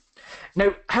save.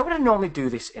 Now, how would I normally do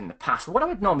this in the past? What I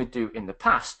would normally do in the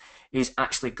past is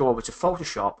actually go over to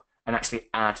Photoshop and actually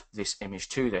add this image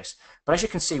to this. But as you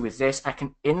can see with this, I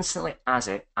can instantly add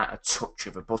it at a touch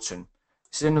of a button.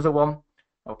 This is another one.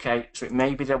 Okay, so it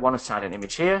may be that I want to add an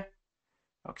image here.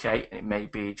 Okay, and it may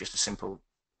be just a simple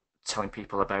telling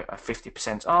people about a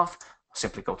 50% off. I'll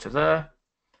simply go to there.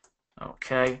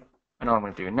 Okay, and all I'm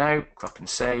going to do now, crop and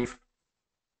save.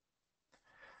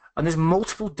 And there's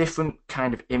multiple different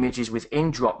kind of images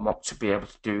within DropMock to be able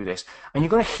to do this. And you're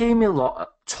going to hear me a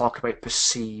lot talk about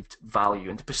perceived value.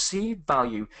 And the perceived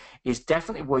value is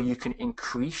definitely where you can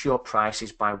increase your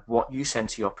prices by what you send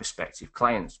to your prospective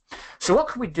clients. So what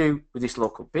can we do with this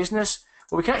local business?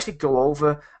 Well, we can actually go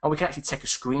over and we can actually take a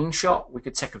screenshot. We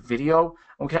could take a video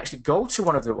and we can actually go to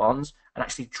one of the ones and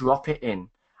actually drop it in.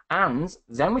 And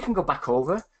then we can go back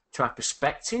over to our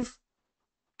prospective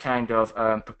kind of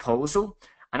proposal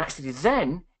and actually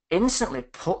then instantly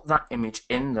put that image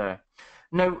in there.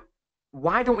 Now,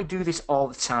 why don't we do this all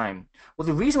the time? Well,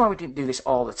 the reason why we didn't do this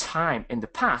all the time in the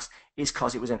past is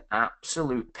because it was an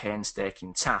absolute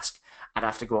painstaking task. I'd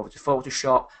have to go over to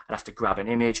Photoshop, I'd have to grab an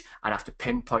image, I'd have to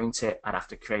pinpoint it, I'd have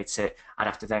to create it, I'd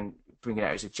have to then bring it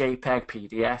out as a JPEG,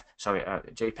 PDF, sorry, a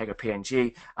JPEG or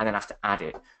PNG, and then have to add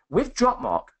it. With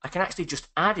DropMock, I can actually just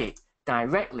add it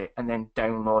directly and then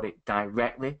download it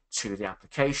directly to the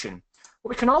application. What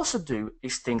we can also do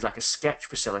is things like a sketch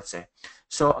facility.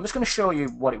 So I'm just going to show you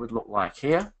what it would look like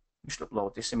here. Just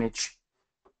upload this image.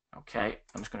 Okay,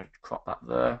 I'm just going to crop that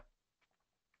there.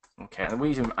 Okay, and the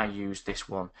reason I use this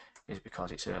one is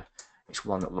because it's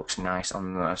one that looks nice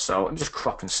on there. So let me just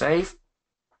crop and save.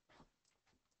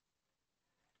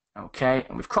 Okay,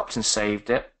 and we've cropped and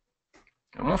saved it.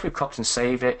 And once we've cropped and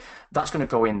saved it, that's going to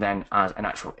go in then as an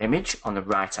actual image on the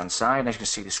right hand side. And as you can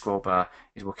see, the scroll bar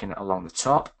is working along the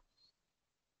top.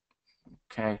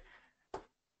 Okay,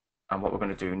 and what we're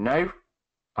going to do now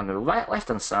on the left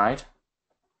hand side,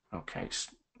 okay, as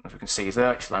we can see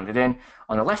there, it's landed in.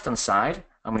 On the left hand side,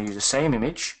 I'm going to use the same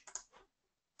image.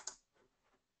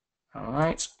 All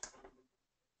right,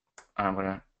 and I'm going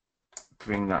to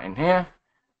bring that in here.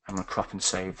 I'm going to crop and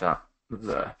save that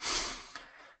there.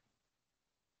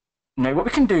 Now, what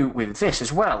we can do with this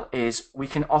as well is we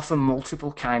can offer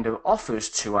multiple kind of offers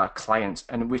to our clients,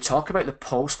 and we talk about the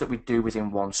post that we do within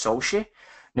OneSoci.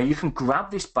 Now, you can grab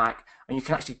this back and you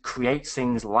can actually create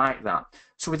things like that.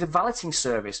 So with the valeting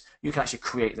service, you can actually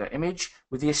create the image.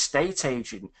 With the estate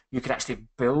agent, you can actually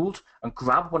build and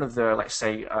grab one of the, let's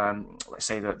say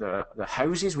the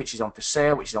houses which is on for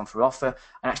sale, which is on for offer,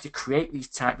 and actually create these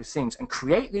type of things and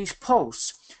create these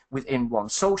posts within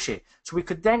OneSoci. So we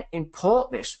could then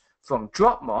import this from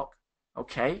DropMock,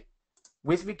 okay,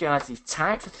 with regards to these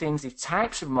types of things, these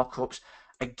types of mock-ups.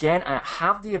 Again, I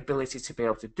have the ability to be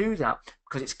able to do that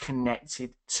because it's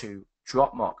connected to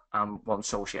DropMock and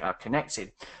OneSoci are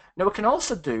connected. Now, we can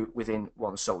also do within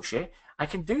OneSoci, I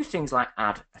can do things like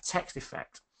add a text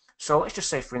effect. So let's just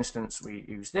say, for instance, we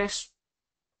use this,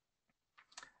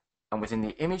 and within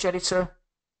the image editor,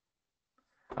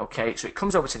 okay, so it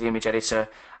comes over to the image editor.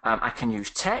 I can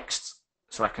use text,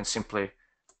 so I can simply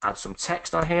add some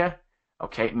text on here.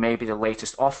 Okay, maybe the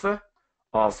latest offer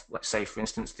of, let's say, for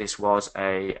instance, this was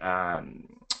a,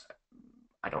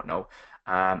 I don't know,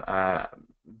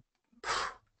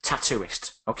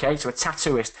 tattooist. Okay, so a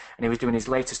tattooist, and he was doing his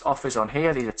latest offers on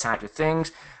here. These are types of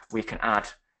things. We can add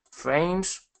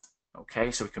frames.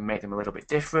 Okay, so we can make them a little bit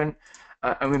different.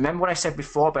 And remember what I said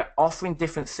before about offering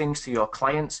different things to your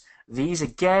clients. These,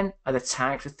 again, are the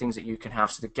types of things that you can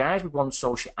have. So the guys with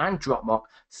OneSoci and DropMock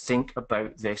think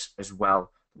about this as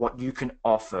well, what you can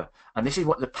offer. And this is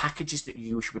what the packages that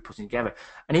you should be putting together.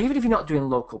 And even if you're not doing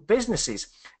local businesses,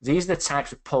 these are the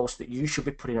types of posts that you should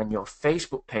be putting on your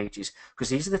Facebook pages, because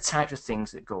these are the types of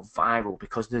things that go viral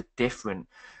because they're different.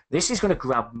 This is going to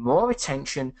grab more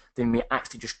attention than me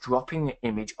actually just dropping the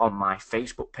image on my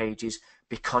Facebook pages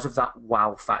because of that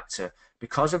wow factor,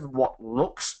 because of what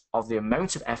looks of the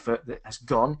amount of effort that has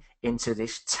gone into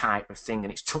this type of thing.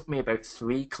 And it's took me about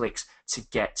 3 clicks to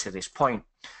get to this point.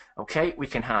 Okay, we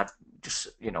can add just,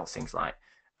 things like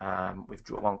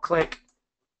with one click.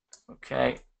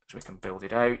 Okay, so we can build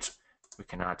it out. We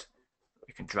can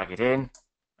drag it in.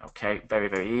 Okay, very,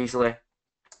 very easily.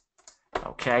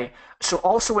 Okay, so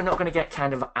also we're not going to get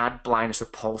kind of ad blindness or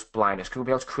post blindness because we'll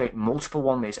be able to create multiple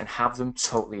one of these and have them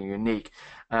totally unique.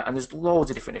 And there's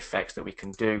loads of different effects that we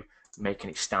can do, making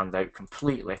it stand out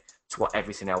completely to what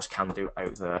everything else can do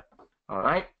out there. All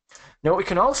right. Now what we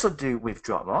can also do with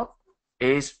DropMock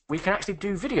is we can actually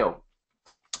do video.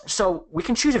 So we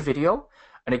can choose a video,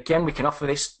 and again we can offer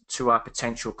this to our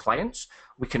potential clients.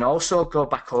 We can also go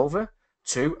back over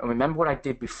to, and remember what I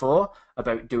did before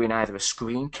about doing either a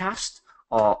screencast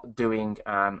or doing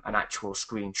an actual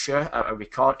screen share, a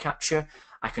record capture.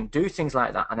 I can do things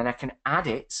like that, and then I can add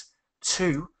it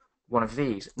to one of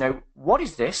these. Now, what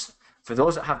is this? For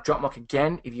those that have DropMock,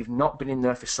 again, if you've not been in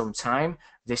there for some time,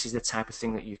 this is the type of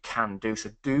thing that you can do.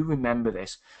 So do remember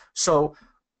this. So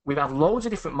we've had loads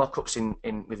of different mockups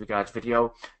in with regards to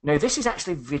video. Now, this is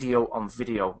actually video on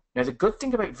video. Now, the good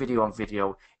thing about video on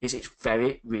video is it's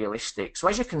very realistic. So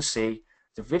as you can see,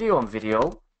 the video on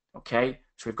video, okay,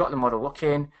 so we've got the model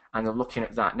looking, and they're looking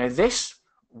at that. Now this,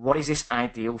 what is this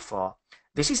ideal for?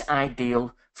 This is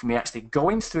ideal for me actually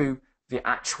going through the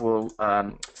actual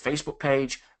Facebook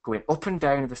page, going up and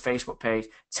down the Facebook page,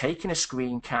 taking a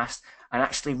screencast, and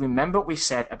actually remember what we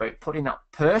said about putting that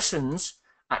person's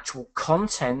actual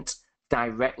content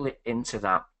directly into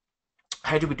that.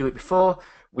 How did we do it before?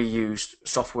 We used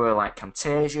software like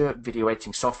Camtasia, video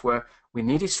editing software. We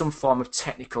needed some form of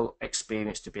technical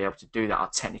experience to be able to do that, our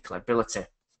technical ability.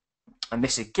 And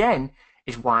this again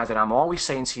is why that I'm always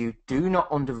saying to you, do not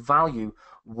undervalue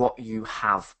what you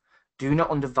have. Do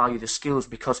not undervalue the skills,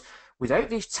 because without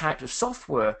these types of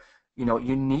software, you know,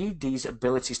 you need these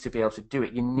abilities to be able to do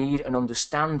it. You need an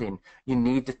understanding. You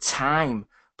need the time.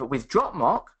 But with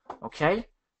DropMock, okay,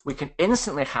 we can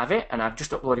instantly have it, and I've just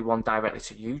uploaded one directly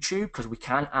to YouTube because we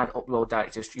can add upload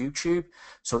directly to YouTube.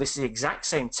 So this is the exact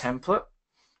same template,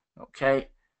 okay,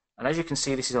 and as you can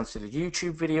see, this is onto the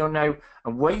YouTube video now,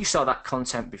 and where you saw that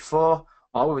content before,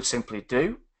 all we would simply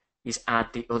do is add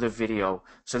the other video.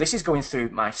 So this is going through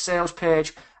my sales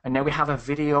page, and now we have a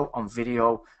video on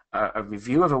video, a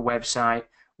review of a website.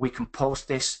 We can post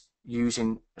this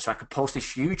using, so I could post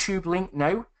this YouTube link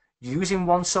now using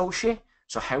OneSoci.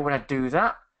 So how would I do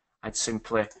that? I'd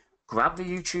simply grab the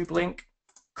YouTube link,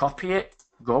 copy it,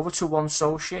 go over to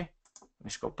OneSoci,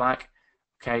 let's go back,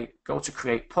 okay, go to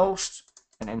create post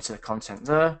and enter the content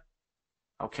there.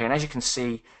 Okay, and as you can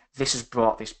see, this has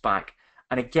brought this back.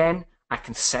 And again, I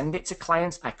can send it to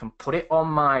clients, I can put it on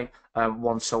my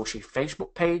OneSoci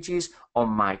Facebook pages, on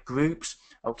my groups,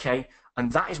 okay,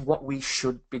 and that is what we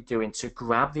should be doing to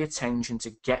grab the attention, to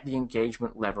get the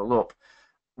engagement level up.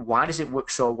 Why does it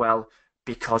work so well?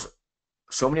 Because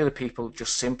so many other people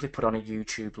just simply put on a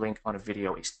YouTube link on a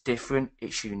video. It's different,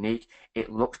 it's unique, it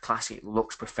looks classy, it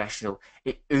looks professional,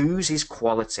 it oozes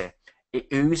quality, it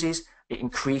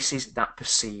increases that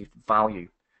perceived value.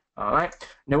 All right.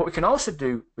 Now, what we can also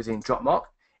do within DropMock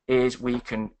is we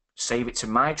can save it to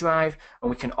my drive, and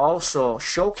we can also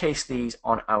showcase these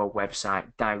on our website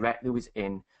directly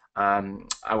within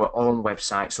our own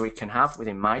website. So we can have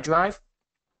within my drive,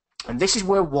 and this is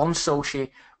where OneSoci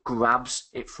grabs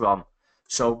it from.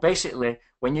 So basically,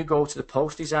 when you go to the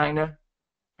post designer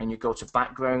and you go to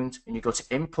background and you go to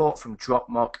import from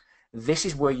DropMock, this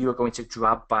is where you are going to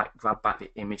grab back the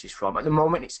images from. At the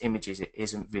moment, it's images, it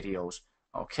isn't videos.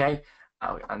 Okay,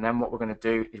 and then what we're going to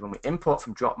do is when we import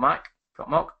from DropMock,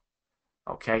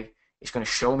 okay, it's going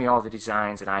to show me all the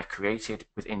designs that I've created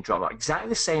within DropMock, exactly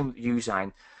the same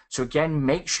design. So again,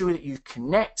 make sure that you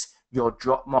connect your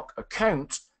DropMock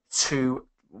account to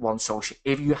OneSoci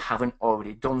if you haven't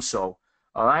already done so.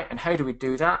 All right, and how do we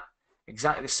do that?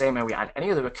 Exactly the same way we add any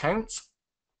other accounts.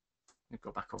 We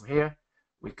go back over here.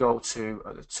 We go to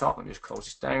at the top. Let me just close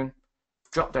this down.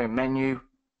 Drop down menu.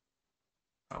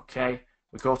 Okay.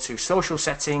 We go to social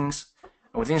settings,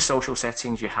 and within social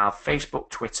settings you have Facebook,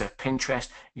 Twitter, Pinterest,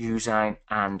 Usein,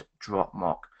 and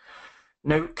DropMock.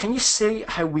 Now, can you see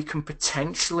how we can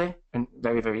potentially and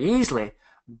very, very easily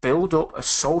build up a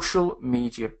social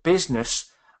media business,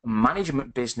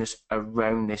 management business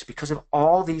around this because of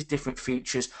all these different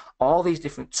features, all these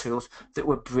different tools that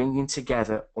we're bringing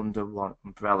together under one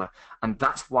umbrella? And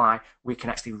that's why we can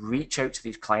actually reach out to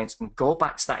these clients and go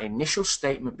back to that initial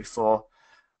statement before.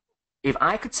 If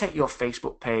I could take your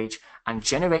Facebook page and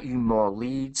generate you more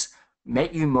leads,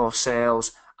 make you more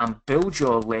sales, and build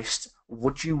your list,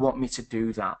 would you want me to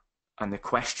do that? And the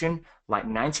question, like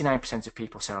 99% of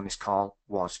people said on this call,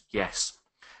 was yes.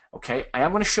 Okay, I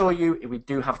am going to show you, if we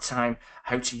do have time,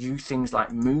 how to use things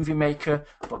like Movie Maker,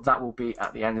 but that will be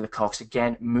at the end of the call. Because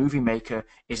again, Movie Maker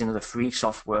is another free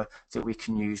software that we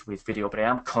can use with video, but I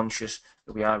am conscious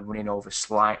that we are running over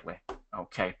slightly.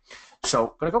 Okay, so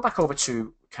I'm going to go back over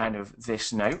to kind of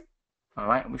this now. All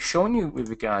right, and we've shown you with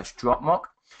regards to DropMock.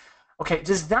 Okay,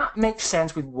 does that make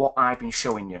sense with what I've been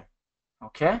showing you?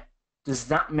 Okay, does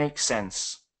that make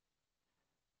sense?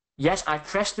 Yes, I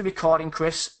pressed the recording,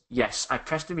 Chris. Yes, I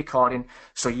pressed the recording,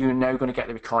 so you're now going to get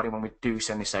the recording when we do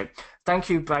send this out. Thank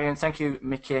you, Brian. Thank you,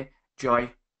 Mickey, Joy.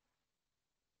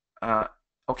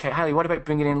 Okay, Haley, what about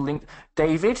bringing in link?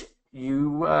 David,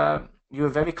 you were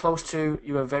very close to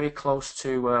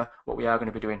what we are going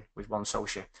to be doing with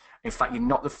OneSoci. In fact, you're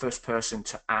not the first person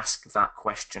to ask that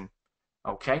question.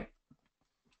 Okay.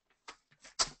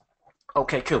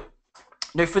 Okay, cool.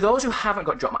 Now, for those who haven't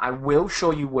got DropMock, I will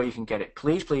show you where you can get it.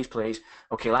 Please, please, please.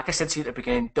 Okay, like I said to you at the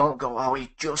beginning, don't go, oh,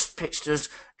 he just pitched us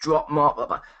DropMock. Blah,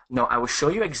 blah. No, I will show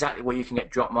you exactly where you can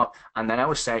get DropMock, and then I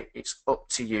will say it's up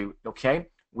to you, okay?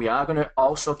 We are going to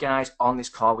also, guys, on this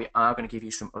call, we are going to give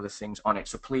you some other things on it,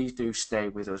 so please do stay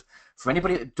with us. For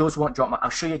anybody that does want DropMock,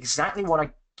 I'll show you exactly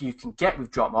what you can get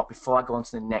with DropMock before I go on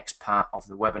to the next part of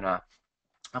the webinar.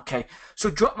 Okay,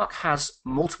 so DropMock has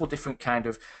multiple different kind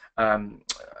of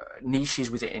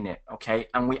niches within it, okay,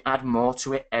 and we add more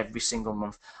to it every single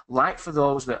month. Like for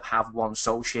those that have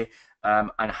OneSoci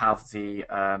and have the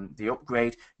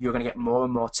upgrade, you're going to get more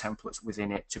and more templates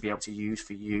within it to be able to use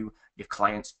for you, your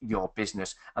clients, your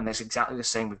business, and that's exactly the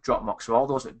same with DropMock. So all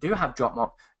those that do have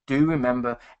DropMock, do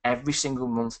remember every single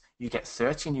month you get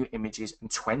 30 new images and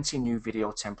 20 new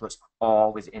video templates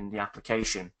all within the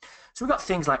application. So we've got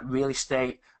things like real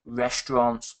estate,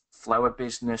 restaurants, flower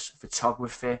business,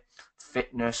 photography,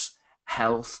 fitness,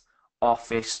 health,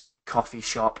 office, coffee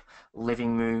shop,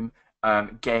 living room,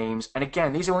 games. And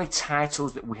again, these are only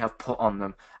titles that we have put on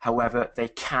them. However, they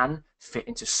can fit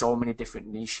into so many different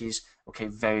niches, okay,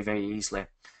 very, very easily.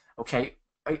 Okay,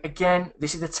 again,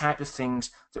 this is the type of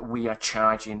things that we are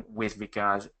charging with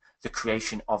regards to the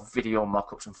creation of video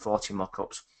mockups and 40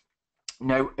 mockups.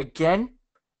 Now, again,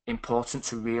 important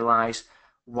to realize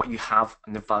what you have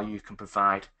and the value you can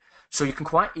provide. So you can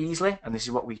quite easily, and this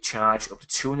is what we charge, up to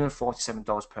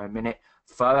 $247 per minute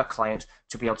for our clients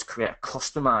to be able to create a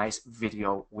customized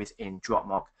video within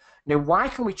DropMock. Now, why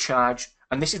can we charge,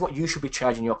 and this is what you should be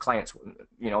charging your clients,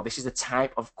 you know, this is the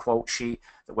type of quote sheet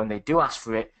that when they do ask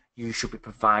for it, you should be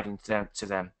providing to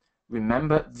them.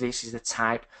 Remember, this is the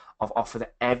type of offer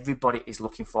that everybody is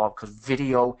looking for because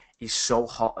video is so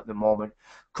hot at the moment.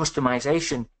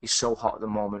 Customization is so hot at the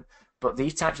moment. But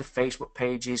these types of Facebook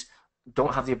pages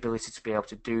don't have the ability to be able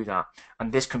to do that.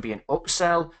 And this can be an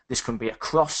upsell, this can be a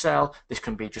cross-sell, this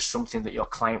can be just something that your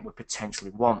client would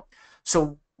potentially want.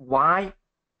 So why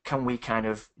can we kind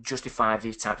of justify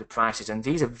these types of prices? And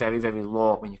these are very, very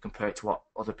low when you compare it to what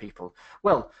other people.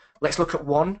 Well, let's look at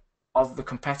one of the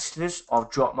competitors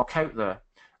of DropMock out there.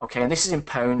 Okay, and this is in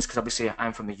pounds because obviously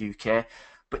I'm from the UK,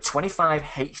 but 25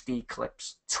 HD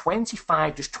clips,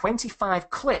 25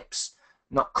 clips,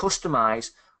 not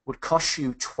customized, would cost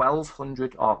you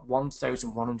 £1,200 or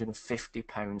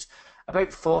 £1,150,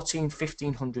 about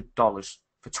 $1,400–1,500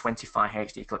 for 25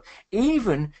 HD clips.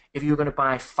 Even if you're going to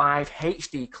buy 5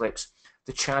 HD clips,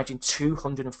 they're charging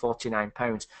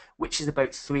 £249, which is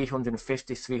about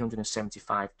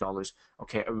 $350–375.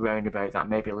 Okay, around about that,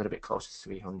 maybe a little bit closer to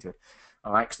 300.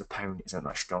 All right, because the pound isn't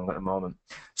that strong at the moment.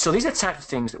 So these are the types of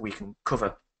things that we can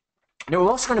cover. Now, we're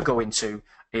also going to go into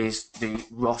is the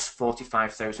Ross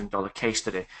 $45,000 case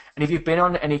study. And if you've been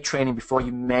on any training before,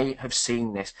 you may have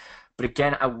seen this. But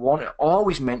again, I want to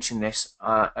always mention this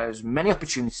as many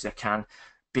opportunities as I can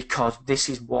because this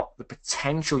is what the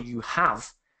potential you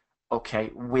have,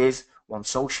 okay, with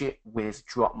OneSoci, with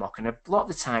DropMock. And a lot of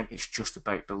the time, it's just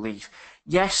about belief.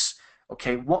 Yes,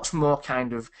 okay, what's more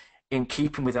kind of in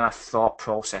keeping with our thought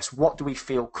process? What do we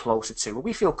feel closer to? Well,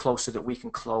 we feel closer that we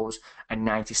can close a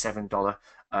 $97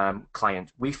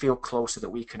 client. We feel closer that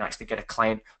we can actually get a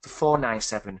client for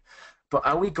 $497. But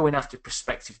are we going after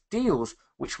prospective deals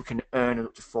which we can earn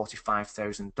up to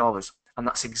 $45,000? And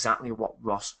that's exactly what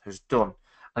Ross has done.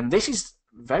 And this is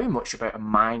very much about a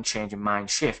mind change and mind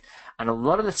shift. And a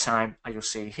lot of the time, as you'll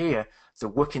see here, the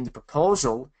work in the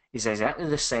proposal is exactly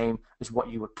the same as what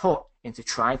you would put into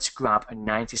trying to grab a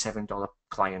 $97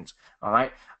 client. All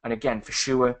right. And again, for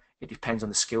sure, it depends on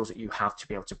the skills that you have to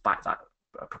be able to back that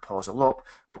proposal up.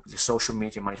 But with the social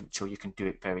media management tool, you can do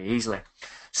it very easily.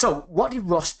 So what did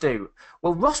Ross do?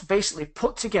 Well, Ross basically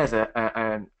put together,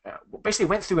 basically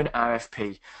went through an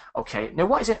RFP. Okay. Now,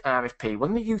 what is an RFP? Well,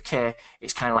 in the UK,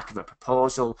 it's kind of like a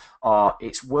proposal, or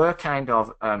it's where kind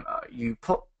of you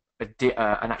put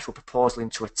an actual proposal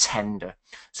into a tender.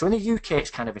 So in the UK,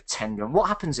 it's kind of a tender. And what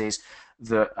happens is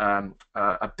that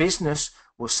a business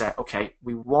will say, okay,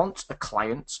 we want a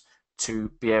client to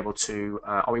be able to,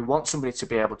 or we want somebody to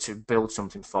be able to build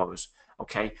something for us,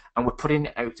 okay? And we're putting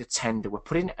it out to tender. We're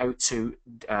putting it out to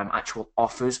actual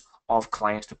offers of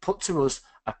clients to put to us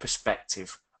a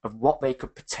perspective of what they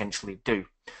could potentially do.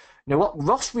 Now, what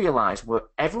Ross realized were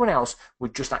everyone else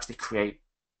would just actually create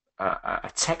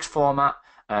a text format,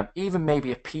 even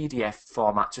maybe a PDF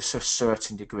format to a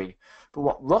certain degree. But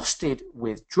what Ross did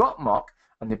with DropMock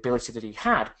and the ability that he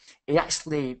had, he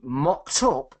actually mocked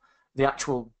up the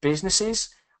actual business's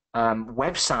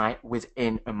website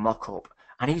within a mock-up.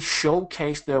 And he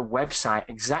showcased their website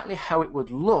exactly how it would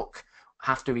look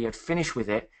after he had finished with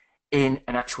it in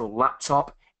an actual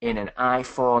laptop, in an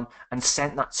iPhone, and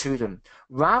sent that to them.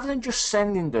 Rather than just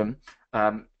sending them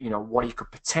what he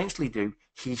could potentially do,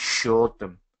 he showed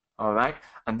them. All right,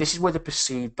 and this is where the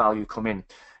perceived value come in.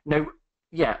 Now,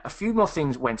 yeah, a few more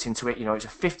things went into it. It's a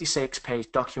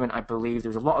 56-page document, I believe. There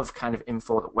was a lot of kind of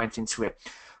info that went into it.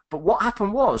 But what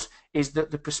happened is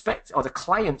that the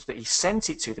clients that he sent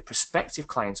it to, the prospective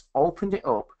clients, opened it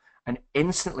up and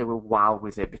instantly were wowed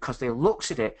with it because they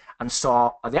looked at it and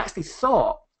they actually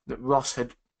thought that Ross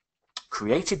had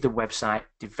created the website,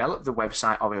 developed the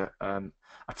website or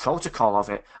a protocol of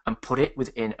it, and put it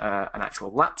within an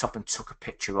actual laptop and took a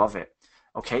picture of it.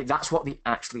 Okay, that's what they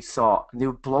actually thought. And they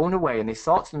were blown away, and they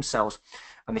thought to themselves,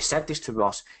 and they said this to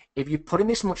Ross, if you're putting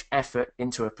this much effort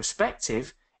into a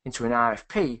perspective, into an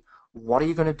RFP, what are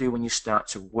you going to do when you start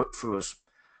to work for us?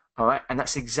 All right, and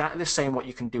that's exactly the same what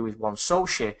you can do with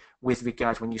OneSoci with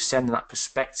regards when you send that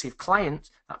prospective client,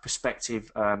 that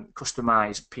prospective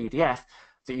customized PDF,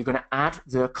 that you're going to add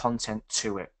their content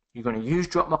to it. You're going to use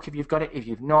DropMock if you've got it. If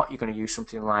you've not, you're going to use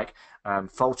something like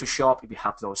Photoshop if you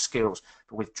have those skills.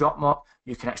 But with DropMock,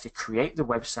 you can actually create the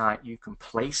website. You can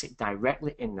place it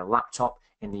directly in the laptop,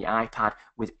 in the iPad,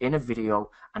 within a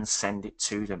video and send it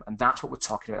to them. And that's what we're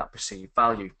talking about, that perceived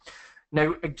value.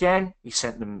 Now, again, he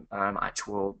sent them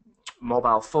actual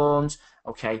mobile phones,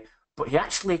 okay, but he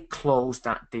actually closed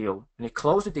that deal. And he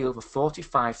closed the deal for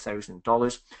 $45,000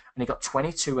 and he got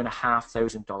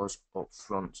 $22,500 up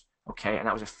front. Okay, and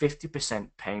that was a 50%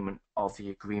 payment of the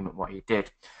agreement, what he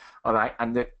did. All right,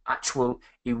 and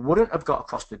he wouldn't have got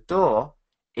across the door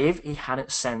if he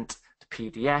hadn't sent the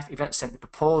PDF, if he hadn't sent the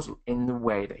proposal in the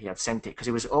way that he had sent it, because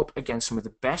he was up against some of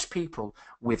the best people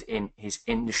within his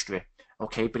industry.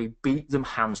 Okay, but he beat them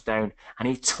hands down, and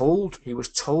he was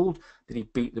told that he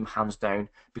beat them hands down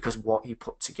because of what he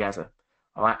put together.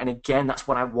 All right, and again, that's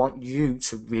what I want you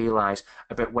to realize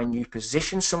about when you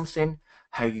position something,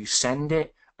 how you send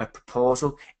it, a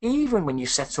proposal, even when you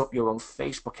set up your own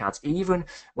Facebook ads, even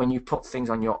when you put things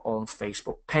on your own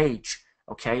Facebook page,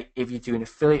 okay? If you're doing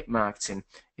affiliate marketing,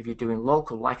 if you're doing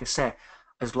local, like I said,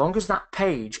 as long as that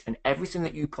page and everything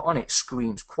that you put on it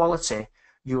screams quality,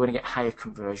 you're going to get higher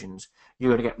conversions,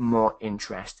 you're going to get more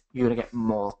interest, you're going to get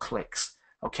more clicks,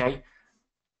 okay?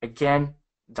 Again,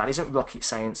 that isn't rocket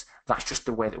science, that's just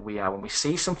the way that we are. When we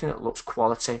see something that looks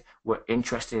quality, we're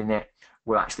interested in it,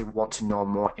 we actually want to know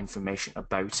more information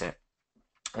about it.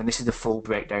 And this is the full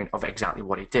breakdown of exactly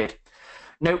what he did.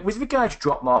 Now, with regards to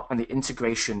DropMock and the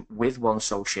integration with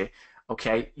OneSoci,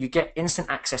 okay, you get instant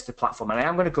access to the platform. And I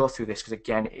am going to go through this because,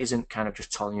 again, it isn't kind of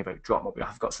just telling you about DropMock, but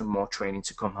I've got some more training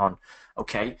to come on,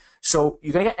 okay? So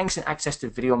you're going to get instant access to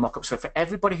video mockup. So for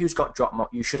everybody who's got DropMock,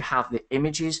 you should have the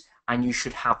images and you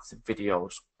should have the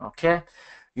videos, okay?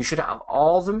 You should have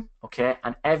all of them, okay?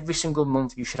 And every single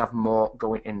month, you should have more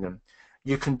going in them.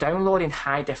 You can download in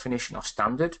high definition or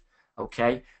standard,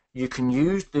 okay? You can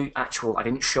use the actual, I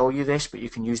didn't show you this, but you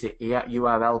can use the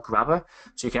URL grabber.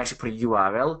 So you can actually put a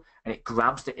URL and it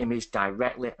grabs the image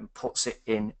directly and puts it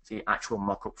in the actual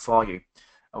mockup for you,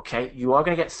 okay? You are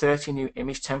going to get 30 new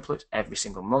image templates every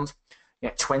single month. You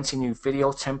get 20 new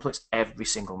video templates every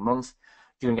single month.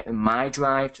 You're going to get the My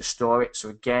Drive to store it. So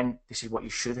again, this is what you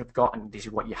should have got and this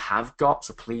is what you have got.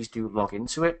 So please do log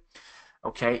into it.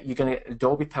 Okay, you're going to get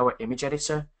Adobe Power Image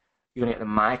Editor. You're going to get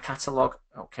the My Catalog.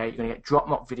 Okay, you're going to get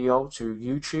DropMock Video to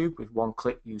YouTube with one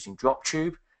click using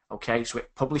DropTube. Okay, so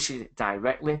it publishes it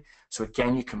directly. So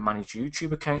again, you can manage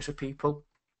YouTube accounts for people.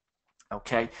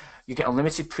 Okay, you get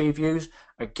unlimited previews.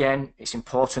 Again, it's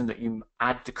important that you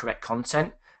add the correct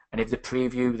content. And if the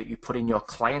preview that you put in your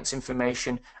client's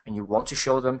information and you want to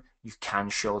show them, you can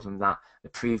show them that. The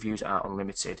previews are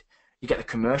unlimited. You get the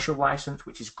commercial license,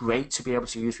 which is great to be able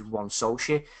to use with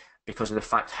OneSoci because of the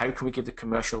fact, how can we give the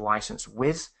commercial license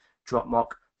with DropMock?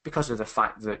 Because of the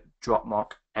fact that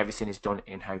DropMock, everything is done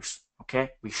in-house, okay?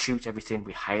 We shoot everything,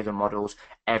 we hire the models,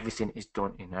 everything is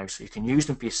done in-house. So you can use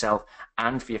them for yourself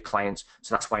and for your clients,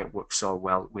 so that's why it works so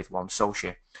well with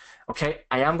OneSoci. Okay,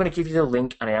 I am going to give you the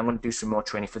link and I am going to do some more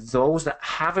training. For those that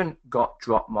haven't got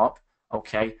DropMock,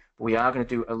 okay, but we are going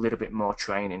to do a little bit more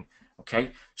training.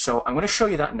 Okay, so I'm going to show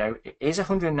you that now. It is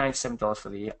 $197 for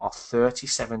the year, or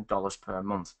 $37 per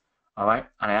month. All right,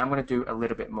 and I am going to do a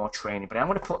little bit more training, but I'm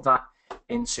going to put that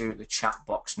into the chat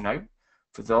box now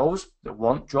for those that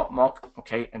want DropMock,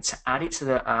 okay, and to add it to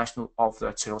their arsenal of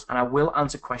their tools. And I will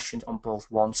answer questions on both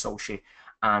OneSoci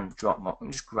and DropMock. Let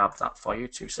me just grab that for you,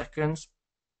 2 seconds.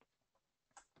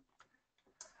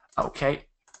 Okay,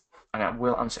 and I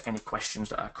will answer any questions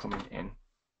that are coming in.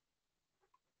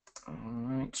 All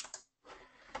right.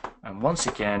 And once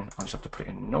again, I just have to put it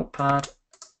in Notepad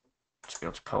to be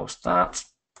able to post that.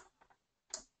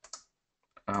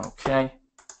 Okay.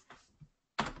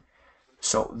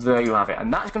 So there you have it.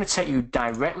 And that's going to take you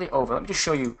directly over. Let me just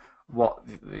show you what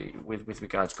with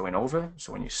regards going over.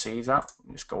 So when you see that,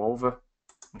 just go over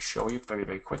and show you very,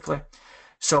 very quickly.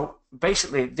 So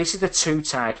basically, this is the 2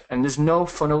 type, and there's no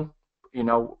funnel. You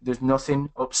know, there's nothing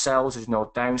upsells, there's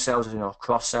no downsells, there's no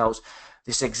cross sells.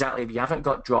 This is exactly, if you haven't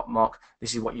got DropMock,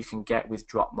 this is what you can get with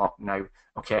DropMock now.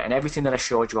 Okay, and everything that I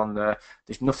showed you on there,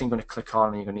 there's nothing going to click on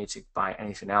and you're going to need to buy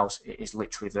anything else. It is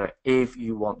literally there if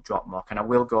you want DropMock, and I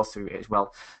will go through it as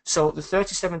well. So the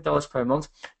 $37 per month,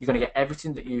 you're going to get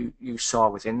everything that you saw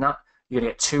within that. You're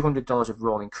going to get $200 of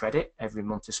rolling credit every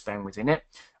month to spend within it.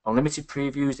 Unlimited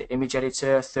previews, the image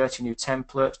editor, 30 new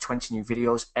templates, 20 new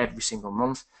videos every single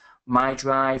month. My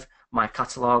Drive, my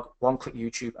catalog, one-click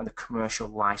YouTube, and the commercial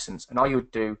license. And all you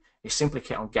would do is simply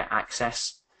click on Get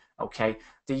Access. Okay,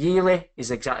 the yearly is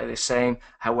exactly the same.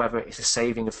 However, it's a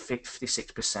saving of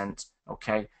 56%.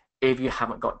 Okay, if you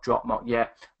haven't got DropMock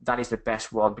yet, that is the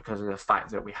best one because of the fact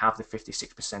that we have the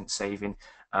 56% saving.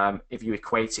 If you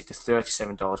equate it to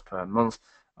 $37 per month,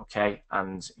 okay,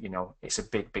 and you know it's a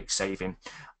big, big saving.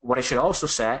 What I should also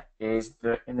say is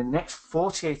that in the next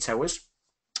 48 hours,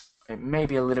 it may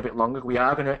be a little bit longer, we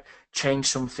are going to change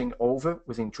something over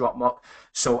within DropMock.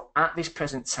 So at this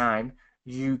present time,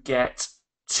 you get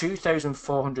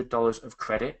 $2,400 of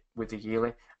credit with the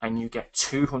yearly, and you get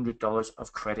 $200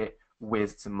 of credit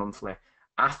with the monthly.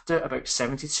 After about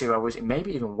 72 hours, it may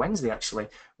be even Wednesday actually,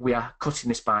 we are cutting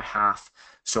this by half.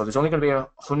 So there's only going to be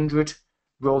 100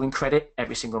 rolling credit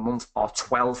every single month, or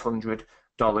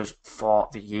 $1,200 for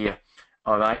the year.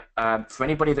 All right. For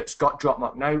anybody that's got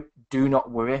DropMock now, do not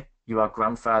worry. You are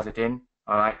grandfathered in.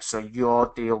 All right. So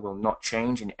your deal will not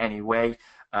change in any way.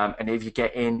 And if you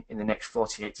get in the next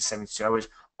 48 to 72 hours,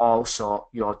 also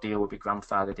your deal will be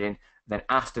grandfathered in. Then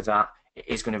after that, it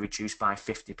is going to reduce by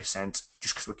 50%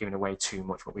 just because we're giving away too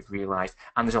much, what we've realized.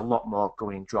 And there's a lot more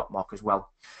going in DropMock as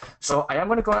well. So I am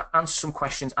going to go and answer some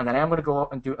questions, and then I am going to go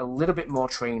and do a little bit more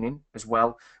training as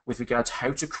well with regards to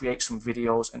how to create some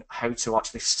videos and how to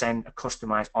actually send a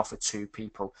customized offer to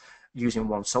people using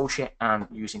OneSoci and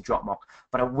using DropMock.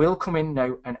 But I will come in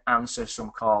now and answer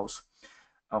some calls.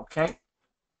 Okay.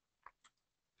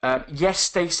 Yes,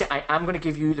 Stacey, I am going to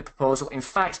give you the proposal. In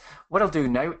fact, what I'll do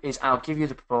now is I'll give you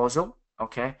the proposal,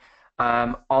 okay,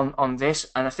 on this.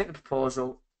 And I think the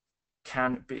proposal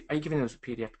can be... Are you giving us a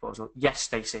PDF proposal? Yes,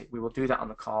 Stacey, we will do that on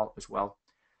the call as well.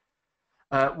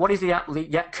 What is the app?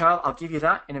 Yeah, Carl, I'll give you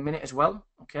that in a minute as well,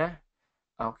 okay?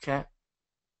 Okay.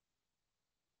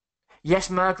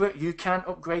 Yes, Margaret, you can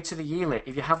upgrade to the yearly.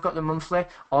 If you have got the monthly,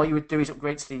 all you would do is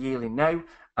upgrade to the yearly now.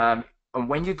 And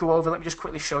when you go over, let me just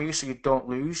quickly show you so you don't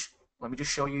lose. Let me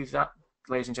just show you that,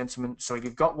 ladies and gentlemen. So if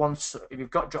you've got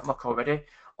DropMock already,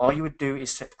 all you would do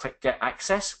is click Get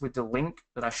Access with the link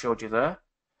that I showed you there.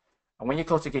 And when you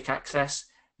go to Get Access,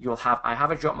 you'll have, I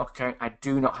have a DropMock account, I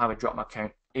do not have a DropMock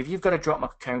account. If you've got a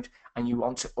DropMock account and you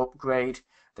want to upgrade,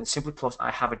 then simply plus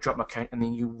I have a DropMock account, and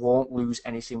then you won't lose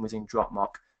anything within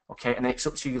DropMock. Okay, and then it's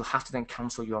up to you. You'll have to then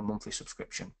cancel your monthly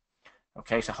subscription.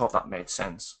 Okay, so I hope that made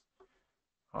sense.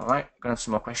 All right, going to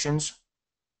some more questions.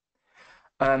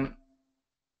 Beth,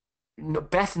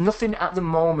 nothing at the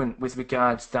moment with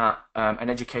regards to that an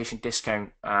education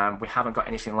discount. We haven't got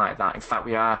anything like that. In fact,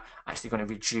 we are actually going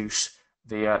to reduce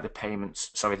the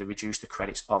payments. Sorry, reduce the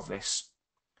credits of this.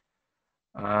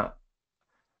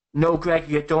 No, Greg,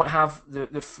 you don't have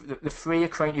the free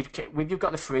account. When you've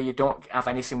got the free, you don't have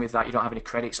anything with that. You don't have any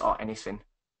credits or anything.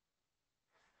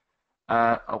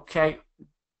 Okay.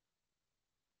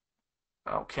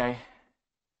 Okay.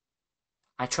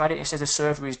 I tried it. It says the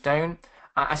server is down.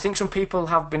 I think some people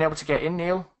have been able to get in,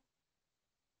 Neil.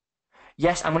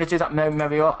 Yes, I'm going to do that,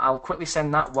 Mario. I'll quickly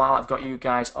send that while I've got you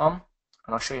guys on,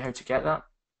 and I'll show you how to get that.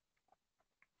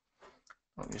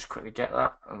 Let me just quickly get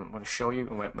that. I'm going to show you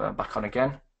and wait back on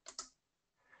again.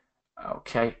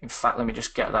 Okay. In fact, let me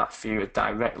just get that for you, a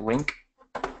direct link.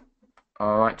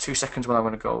 All right, 2 seconds while I'm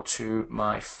going to go to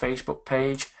my Facebook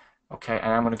page. Okay,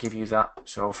 and I'm going to give you that.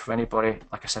 So for anybody,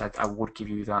 like I said, I would give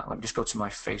you that. Let me just go to my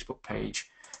Facebook page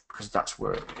because that's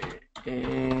where it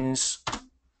is.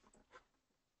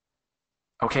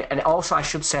 Okay, and also I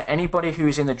should say anybody who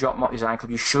is in the DropMock Design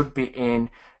Club, you should be in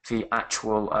the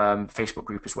actual Facebook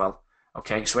group as well.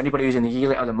 Okay, so anybody who's in the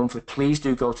yearly or the monthly, please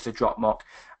do go to the DropMock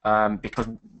because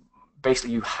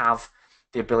basically you have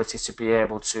the ability to be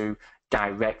able to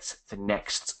direct the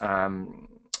next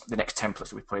templates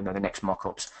that we put in there, the next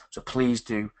mock-ups. So please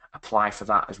do apply for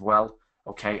that as well.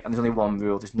 Okay, and there's only one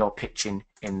rule: there's no pitching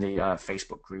in the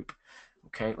Facebook group.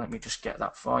 Okay, let me just get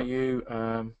that for you.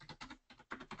 So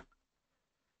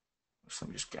let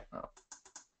me just get that.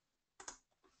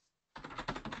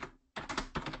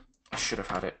 I should have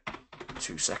had it.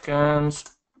 2 seconds.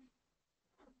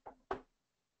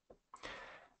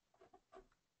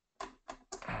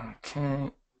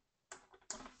 Okay.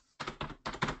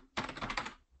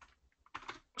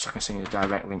 So I can send you the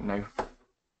direct link now,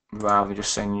 rather than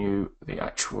just send you the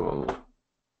actual.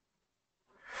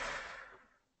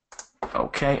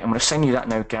 Okay, I'm going to send you that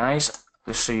now, guys,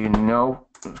 just so you know.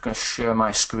 I'm just going to share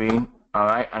my screen. All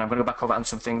right, and I'm going to go back over on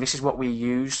something. This is what we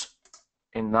use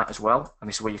in that as well, and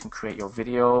this is where you can create your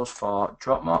videos for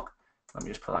DropMock. Let me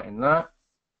just put that in there.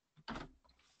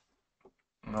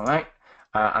 All right,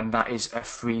 and that is a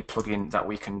free plugin that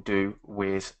we can do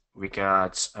with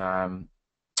regards Chrome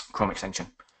extension.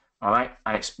 All right,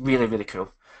 and it's really, really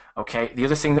cool. Okay, the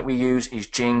other thing that we use is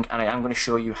Jing, and I am going to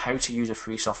show you how to use a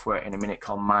free software in a minute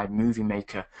called My Movie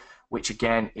Maker, which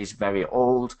again is very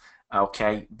old.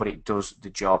 Okay, but it does the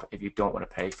job if you don't want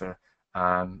to pay for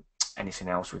anything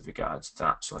else with regards to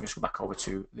that. So let me just go back over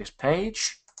to this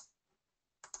page.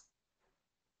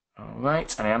 All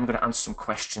right, and I am going to answer some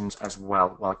questions as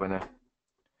well while I'm going to.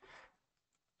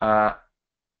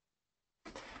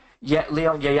 Yeah,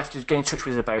 Leon, yeah, you have to get in touch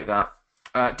with us about that.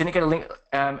 Didn't get a link.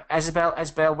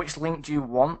 Esbel, which link do you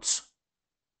want?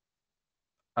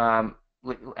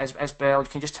 Esbel, you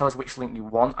can just tell us which link you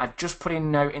want. I've just put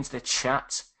in now into the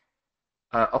chat.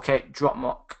 Okay,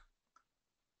 DropMock.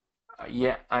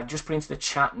 Yeah, I've just put into the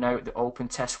chat now the open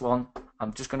test one.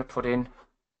 I'm just going to put in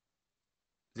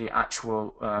the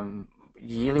actual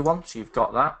yearly one, so you've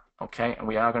got that. Okay, and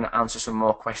we are going to answer some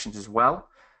more questions as well.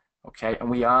 Okay, and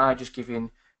we are just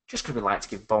giving, just because we like to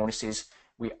give bonuses,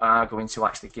 we are going to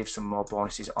actually give some more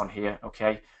bonuses on here.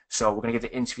 Okay, so we're going to give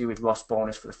the interview with Ross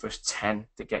bonus for the first 10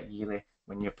 that get yearly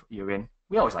when you're in.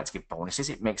 We always like to give bonuses,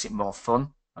 it makes it more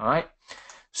fun. All right,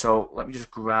 so let me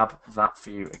just grab that for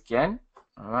you again.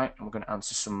 All right, and we're going to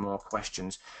answer some more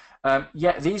questions.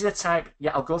 Yeah, these are the type,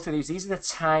 yeah, I'll go through these. These are the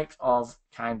type of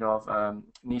kind of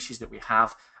niches that we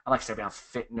have. And like I said, we have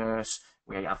fitness,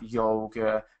 we have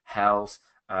yoga, health,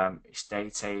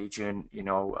 estate agent, you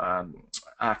know,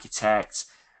 architects,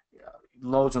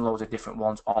 loads and loads of different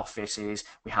ones, offices.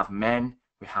 We have men,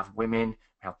 we have women,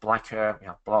 we have black hair, we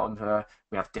have blonde hair,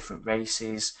 we have different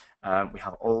races, we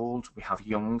have old, we have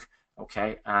young,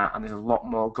 okay, and there's a lot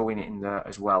more going in there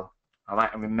as well. All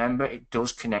right, and remember, it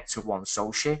does connect to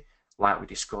OneSoci, like we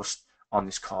discussed on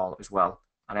this call as well.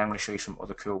 And I'm going to show you some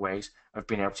other cool ways of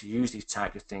being able to use these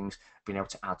types of things, being able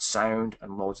to add sound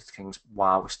and loads of things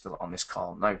while we're still on this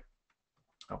call now.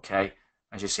 Okay,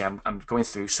 as you see, I'm going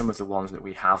through some of the ones that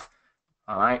we have.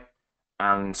 All right,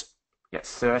 and get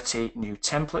 30 new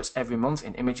templates every month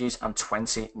in images and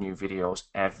 20 new videos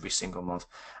every single month.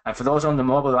 And for those on the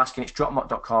mobile who are asking, it's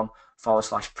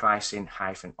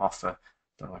dropmock.com/pricing-offer.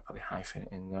 Don't know why I put the hyphen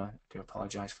in there. I do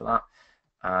apologize for that.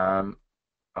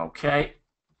 Okay,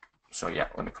 so yeah,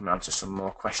 let me come on to some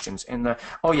more questions in there.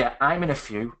 Oh yeah, I'm in a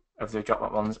few of the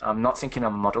DropMock ones. I'm not thinking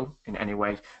I'm a model in any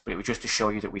way, but it was just to show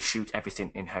you that we shoot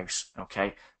everything in-house.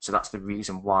 Okay, so that's the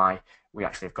reason why we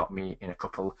actually have got me in a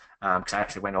couple, because I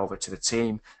actually went over to the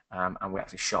team and we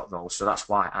actually shot those. So that's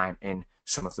why I'm in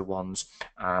some of the ones,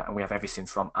 and we have everything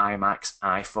from iMacs,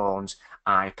 iPhones,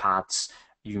 iPads,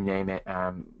 you name it.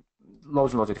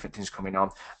 Loads and loads of different things coming on.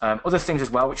 Other things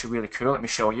as well, which are really cool, let me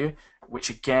show you,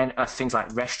 which again are things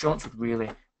like restaurants would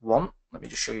really want. Let me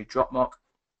just show you DropMock.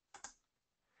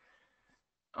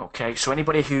 Okay, so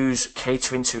anybody who's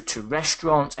catering to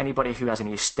restaurants, anybody who has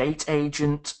any estate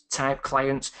agent type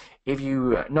clients, if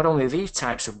you, not only these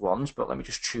types of ones, but let me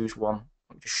just choose one.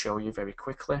 Let me just show you very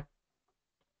quickly.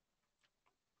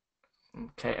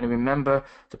 Okay, and remember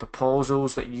the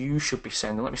proposals that you should be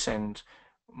sending. Let me send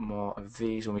more of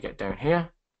these when we get down here.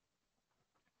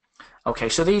 Okay,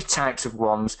 so these types of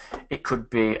ones, it could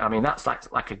be, I mean, that's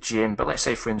like a gym, but let's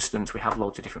say, for instance, we have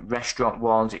loads of different restaurant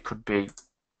ones. It could be,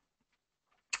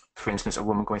 for instance, a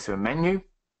woman going through a menu.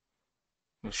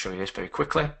 I'll show you this very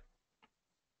quickly.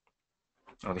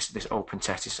 Oh, this open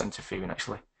test is interfering,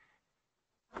 actually.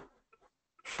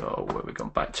 So where we going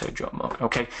back to DropMock?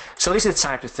 Okay, so these are the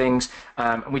type of things,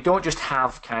 and we don't just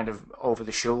have kind of over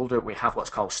the shoulder. We have what's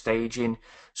called staging.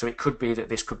 So it could be that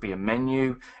this could be a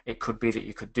menu. It could be that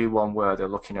you could do one where they're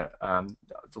looking at the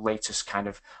latest kind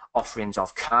of offerings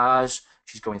of cars.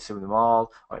 She's going through them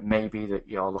all. Or it may be that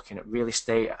you're looking at real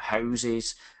estate, at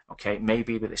houses. Okay, it may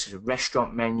be that this is a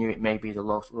restaurant menu. It may be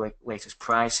the latest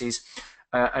prices.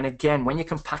 And again, when you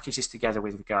can package this together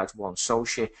with regards to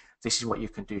OneSoci, this is what you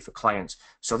can do for clients.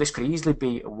 So this could easily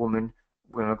be a woman,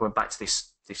 when we're going back to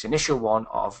this initial one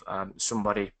of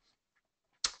somebody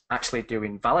actually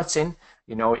doing valeting.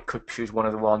 You know, it could choose one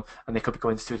of the one, and they could be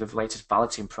going through the latest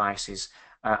valeting prices.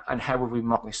 And how would we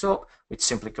mock this up? We'd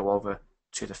simply go over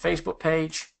to the Facebook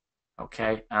page,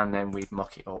 okay, and then we'd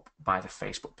mock it up by the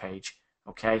Facebook page,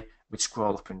 okay. We'd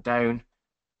scroll up and down,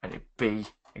 and it'd be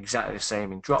exactly the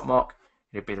same in DropMock.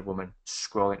 It'd be the woman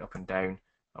scrolling up and down,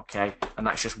 okay? And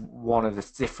that's just one of the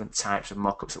different types of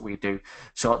mock-ups that we do.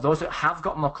 So those that have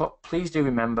got mock-up, please do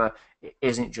remember it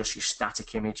isn't just your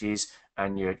static images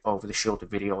and your over-the-shoulder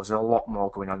videos. There's a lot more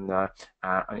going on there,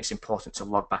 and it's important to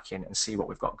log back in and see what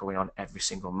we've got going on every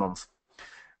single month.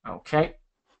 Okay,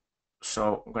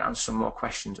 so I'm going to answer some more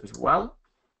questions as well.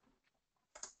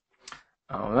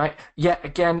 All right, yeah,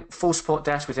 again, full support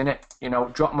desk within it. You know,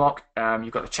 DropMock,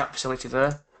 you've got the chat facility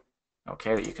there.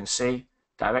 Okay, that you can see,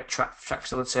 direct track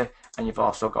facility, and you've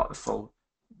also got the full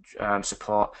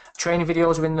support. Training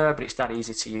videos are in there, but it's that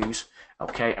easy to use.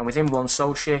 Okay, and within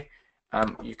OneSoci,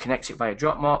 you connect it via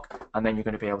DropMock, and then you're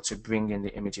going to be able to bring in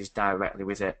the images directly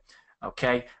with it.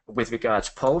 Okay, with regards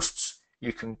to posts,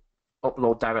 you can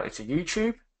upload directly to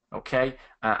YouTube. Okay,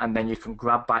 and then you can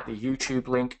grab back the YouTube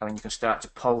link, and then you can start to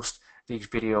post these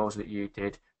videos that you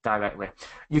did directly.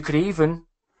 You could even,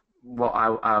 what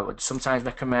I would sometimes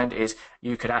recommend is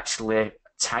you could actually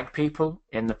tag people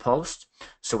in the post.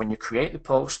 So when you create the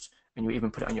post and you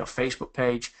even put it on your Facebook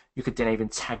page, you could then even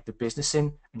tag the business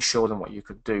in and show them what you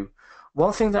could do.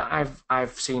 One thing that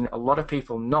I've seen a lot of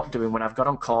people not doing when I've got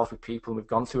on calls with people and we've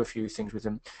gone through a few things with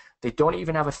them, they don't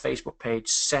even have a Facebook page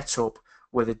set up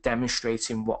where they're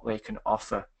demonstrating what they can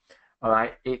offer. All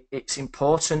right, it's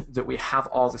important that we have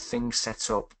all the things set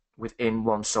up within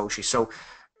OneSoci. So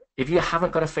if you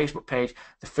haven't got a Facebook page,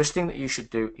 the first thing that you should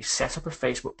do is set up a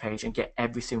Facebook page and get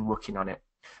everything working on it.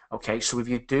 Okay, so if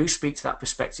you do speak to that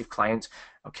prospective client,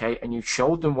 okay, and you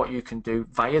showed them what you can do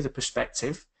via the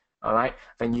perspective, all right,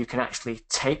 then you can actually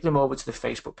take them over to the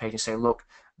Facebook page and say, look,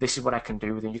 this is what I can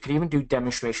do with them. You can even do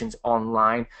demonstrations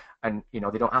online, and you know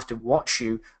they don't have to watch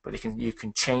you, but you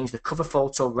can change the cover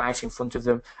photo right in front of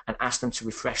them and ask them to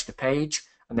refresh the page,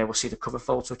 and they will see the cover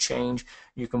photo change.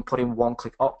 You can put in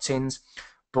one-click opt-ins.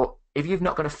 But if you've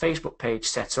not got a Facebook page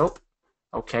set up,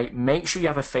 okay, make sure you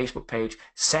have a Facebook page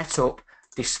set up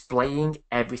displaying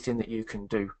everything that you can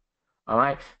do. All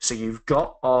right, so you've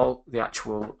got all the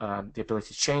actual, the ability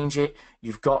to change it.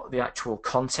 You've got the actual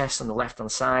contest on the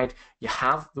left-hand side. You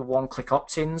have the one-click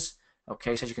opt-ins.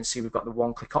 Okay, so as you can see, we've got the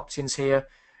one-click opt-ins here.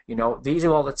 You know, these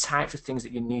are all the types of things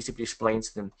that you need to be displaying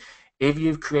to them. If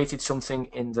you've created something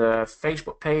in the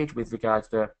Facebook page with regards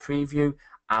to the preview,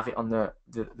 have it on the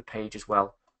page as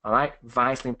well. All right,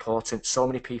 vitally important. So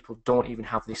many people don't even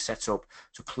have this set up,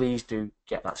 so please do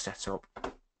get that set up.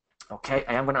 Okay,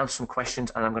 I am going to answer some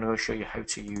questions, and I'm going to show you how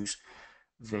to use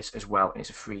this as well. It's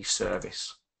a free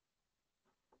service.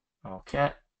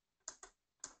 Okay,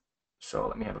 so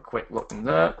let me have a quick look in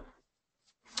there.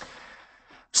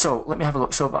 So let me have a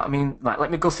look. So, I mean,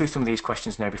 let me go through some of these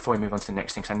questions now before we move on to the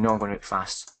next thing, because I know I'm going to do it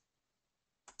fast.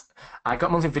 I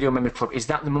got monthly video member club. Is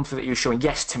that the monthly that you're showing?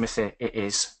 Yes, Timothy, it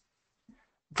is.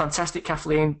 Fantastic,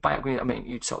 Kathleen. I mean, let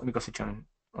me go through John.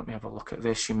 Let me have a look at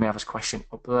this. You may have a question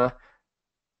up there.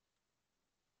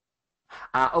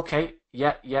 Okay,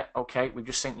 yeah, okay. We've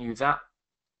just sent you that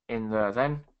in there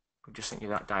then. We've just sent you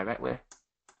that directly.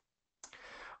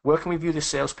 Where can we view the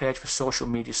sales page for social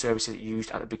media services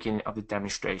used at the beginning of the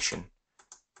demonstration?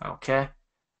 Okay.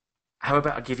 How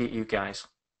about I give it you guys?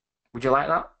 Would you like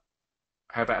that?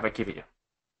 How about if I give it you?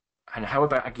 And how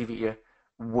about I give it you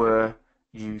where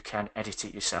you can edit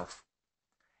it yourself?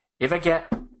 If I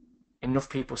get enough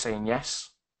people saying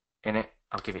yes in it,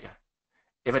 I'll give it you.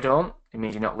 If I don't, it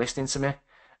means you're not listening to me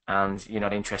and you're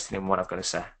not interested in what I've got to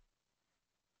say.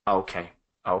 Okay,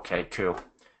 cool.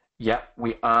 Yeah,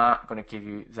 we are going to give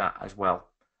you that as well.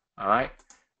 All right.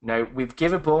 Now, we've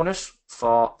given a bonus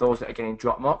for those that are getting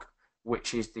DropMock,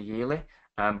 which is the yearly.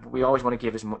 But we always want to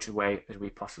give as much away as we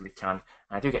possibly can.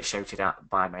 And I do get shouted at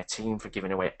by my team for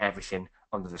giving away everything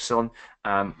under the sun.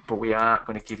 But we are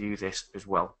going to give you this as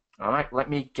well. All right, let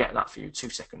me get that for you. 2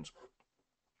 seconds.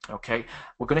 Okay,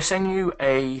 we're going to send you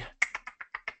a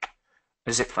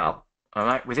zip file. All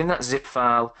right, within that zip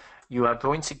file, you are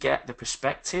going to get the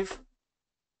perspective,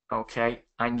 okay,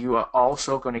 and you are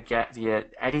also going to get the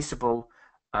editable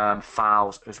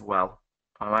files as well.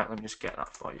 All right, let me just get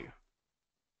that for you.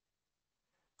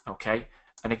 Okay,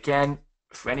 and again,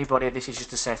 for anybody, this is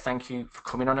just to say thank you for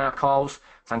coming on our calls.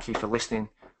 Thank you for listening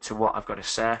to what I've got to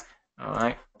say. All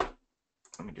right,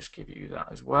 let me just give you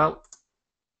that as well.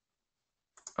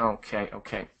 Okay.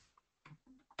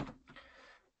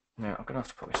 Now I'm going to have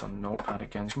to put this on Notepad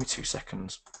again. Just give me 2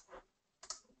 seconds.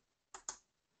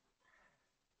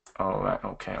 All right,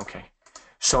 okay.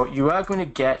 So you are going to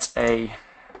get a,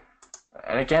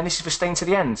 and again, this is for staying to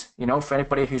the end, you know, for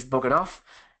anybody who's buggered off,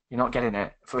 you're not getting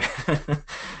it.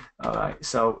 All right,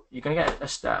 so you're going to get a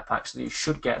starter pack, so you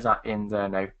should get that in there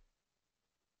now.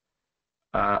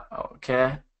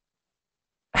 Okay.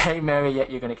 Hey Mary, yeah,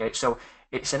 you're going to get it. So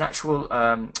it's an actual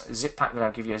zip pack that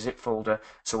I'll give you, a zip folder.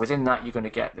 So within that, you're going to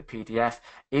get the PDF.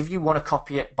 If you want to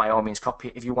copy it, by all means, copy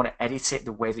it. If you want to edit it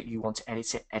the way that you want to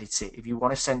edit it, edit it. If you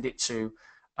want to send it to,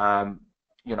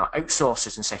 you know,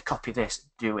 outsourcers and say, copy this,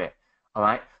 do it. All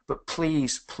right. But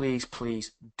please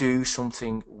do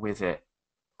something with it.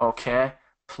 Okay.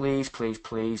 Please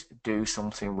do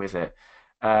something with it.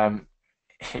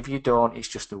 If you don't, it's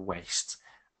just a waste.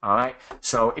 All right,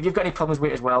 so if you've got any problems with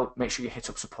it as well, make sure you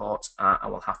hit up support. I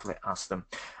will happily answer them.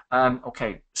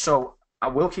 Okay, so I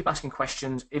will keep asking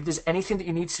questions. If there's anything that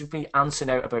you need to be answered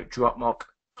out about DropMock,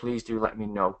 please do let me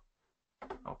know.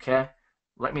 Okay,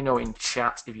 let me know in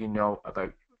chat if you know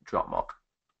about DropMock.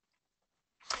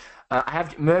 I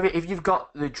have Murray. If you've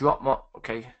got the DropMock,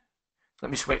 okay. Let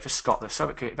me just wait for Scott there. So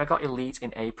if I got Elite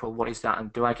in April, what is that?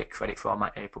 And do I get credit for all my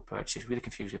April purchases? Really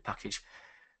confused with package.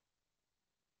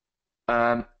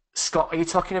 Scott, are you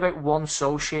talking about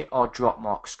OneSoci or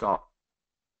DropMock, Scott?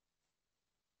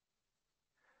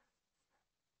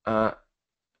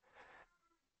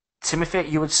 Timothy,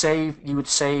 you would save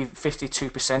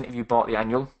 52% if you bought the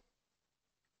annual.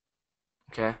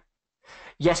 Okay.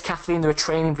 Yes, Kathleen, there are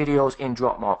training videos in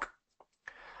DropMock.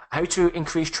 How to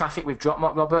increase traffic with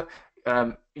DropMock, Robert?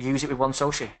 Use it with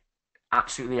OneSoci.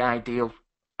 Absolutely ideal.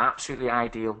 Absolutely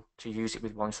ideal to use it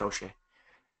with OneSoci.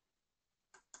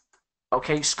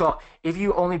 Okay, Scott, if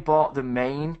you only bought the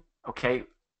main, okay,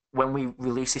 when we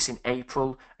release this in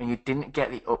April and you didn't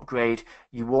get the upgrade,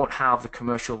 you won't have the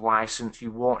commercial license,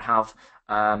 you won't have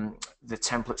the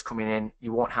templates coming in,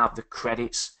 you won't have the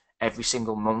credits every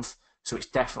single month. So it's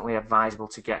definitely advisable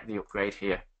to get the upgrade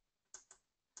here.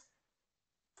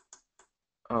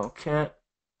 Okay.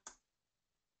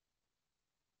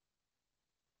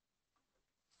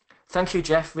 Thank you,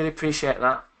 Jeff. Really appreciate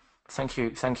that. Thank you,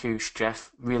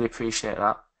 Jeff. Really appreciate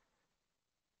that.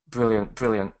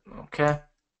 Brilliant. Okay.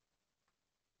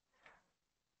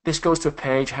 This goes to a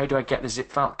page. How do I get the zip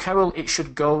file? Carol, it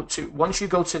should go to, once you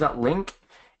go to that link,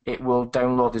 it will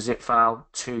download the zip file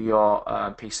to your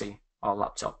PC or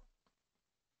laptop.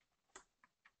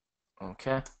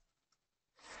 Okay.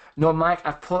 No, Mike,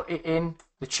 I've put it in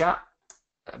the chat.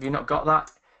 Have you not got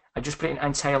that? I just put it in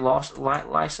entire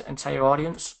entire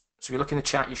audience. So if you look in the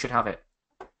chat, you should have it.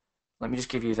 Let me just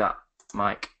give you that,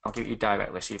 Mike. I'll give it you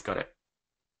directly so you've got it.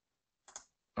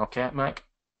 Okay, Mike?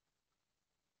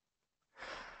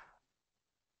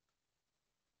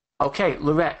 Okay,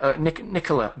 Lorette,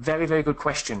 Nicola, very good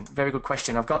question. Very good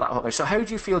question. I've got that up there. So how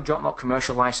do you feel DropMock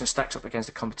commercial license stacks up against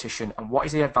the competition, and what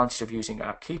is the advantage of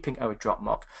keeping our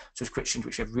DropMock subscriptions,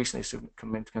 which have recently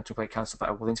come into play cancelled, but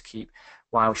are willing to keep?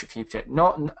 Why we should keep it?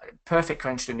 Not perfect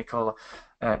question, Nicola.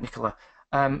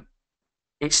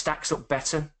 It stacks up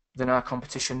better than our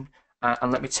competition,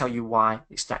 and let me tell you why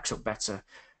it stacks up better.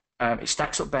 It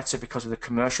stacks up better because of the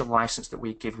commercial license that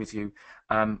we give with you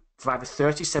for either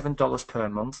 $37 per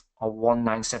month or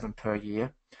 $197 per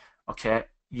year. Okay,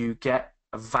 you get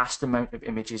a vast amount of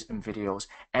images and videos.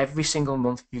 Every single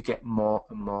month you get more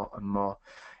and more.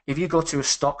 If you go to a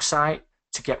stock site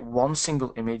to get one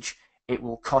single image, it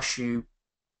will cost you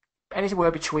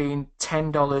anywhere between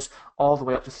 $10 all the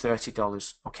way up to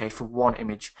 $30, okay, for one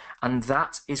image, and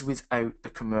that is without the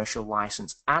commercial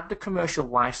license. Add the commercial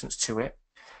license to it,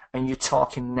 and you're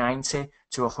talking $90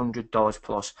 to $100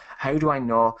 plus. How do I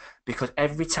know? Because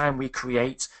every time we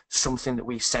create something that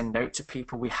we send out to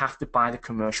people, we have to buy the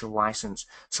commercial license.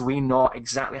 So we know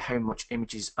exactly how much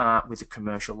images are with the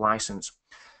commercial license.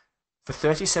 For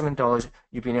 $37,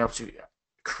 you've been able to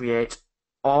create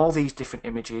all these different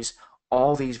images,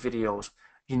 all these videos.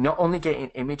 You're not only getting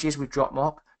images with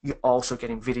DropMock, you're also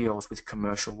getting videos with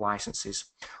commercial licenses.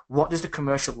 What does the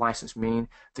commercial license mean?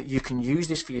 That you can use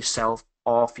this for yourself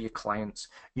or for your clients.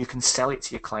 You can sell it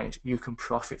to your clients. You can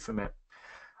profit from it.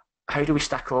 How do we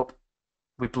stack up?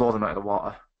 We blow them out of the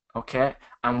water. okay?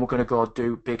 And we're going to go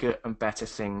do bigger and better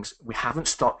things. We haven't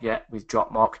stopped yet with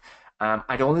DropMock.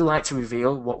 I'd only like to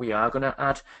reveal what we are going to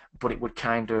add, but it would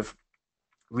kind of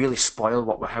really spoil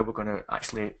how we're going to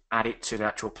actually add it to the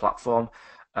actual platform.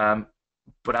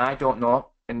 But I don't know.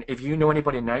 And if you know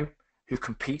anybody now who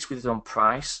competes with us on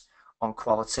price, on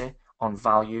quality, on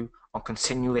value, on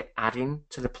continually adding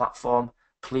to the platform,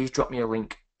 please drop me a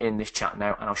link in this chat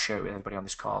now and I'll share it with everybody on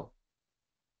this call.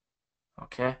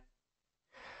 Okay.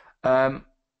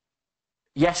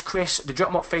 Yes, Chris, the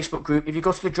DropMock Facebook group, if you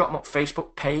go to the DropMock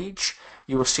Facebook page,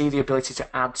 you will see the ability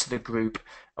to add to the group.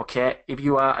 Okay. If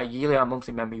you are a yearly or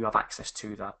monthly member, you have access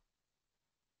to that.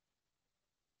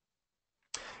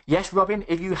 Yes, Robin,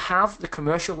 if you have the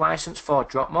commercial license for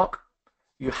DropMock,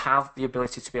 you have the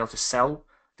ability to be able to sell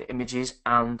the images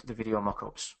and the video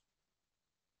mockups.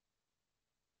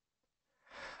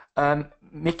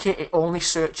 Mickey, it only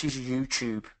searches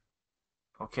YouTube.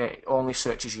 Okay, it only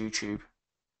searches YouTube.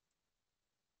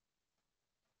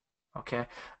 Okay.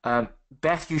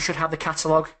 Beth, you should have the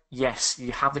catalog. Yes,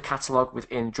 you have the catalog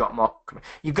within DropMock.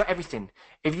 You've got everything.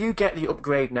 If you get the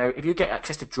upgrade now, if you get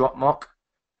access to DropMock,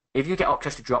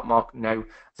 now,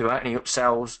 there aren't any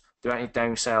upsells, there aren't any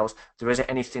downsells, there isn't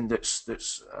anything that's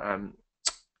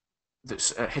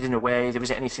hidden away, there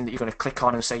isn't anything that you're going to click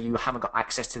on and say you haven't got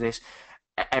access to this.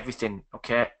 Everything,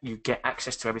 okay? You get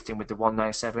access to everything with the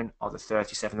 197 or the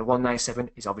 37. The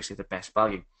 197 is obviously the best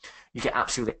value. You get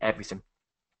absolutely everything.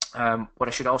 What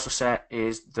I should also say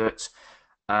is that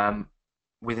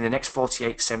within the next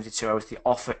 48 to 72 hours, the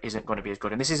offer isn't going to be as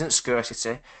good. And this isn't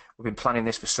scarcity. We've been planning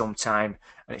this for some time,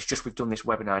 and it's just we've done this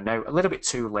webinar now a little bit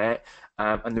too late.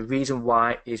 And the reason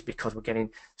why is because we're getting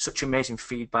such amazing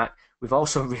feedback. We've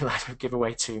also realised we've given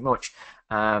away too much,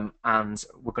 and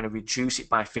we're going to reduce it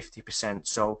by 50%.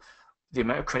 So the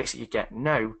amount of credits that you get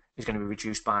now is going to be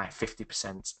reduced by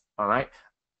 50%. All right,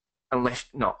 unless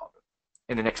not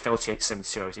in the next 48 to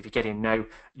 72 hours. If you get in now,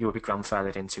 you will be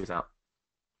grandfathered into that.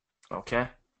 Okay.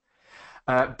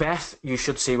 Beth, you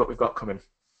should see what we've got coming.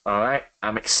 All right.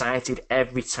 I'm excited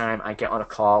every time I get on a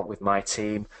call with my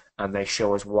team and they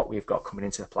show us what we've got coming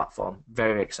into the platform.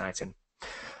 Very exciting.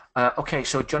 Okay,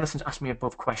 so Jonathan's asked me a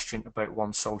above question about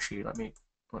OneSoci. Let me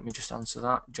just answer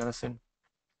that, Jonathan.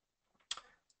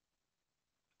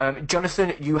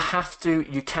 Jonathan,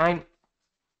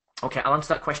 okay, I'll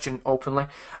answer that question openly.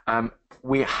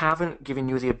 We haven't given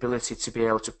you the ability to be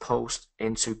able to post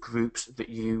into groups that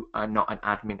you are not an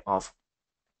admin of.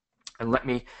 And let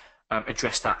me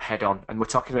address that head on. And we're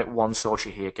talking about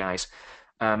OneSoci here, guys.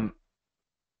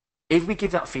 If we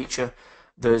give that feature,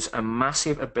 there's a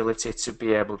massive ability to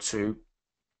be able to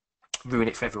ruin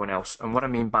it for everyone else. And what I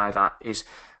mean by that is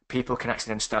people can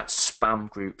actually then start spam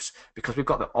groups because we've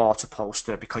got the auto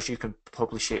poster, because you can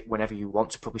publish it whenever you want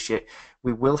to publish it.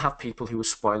 We will have people who will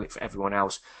spoil it for everyone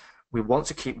else. We want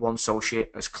to keep OneSoci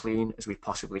as clean as we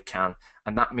possibly can,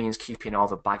 and that means keeping all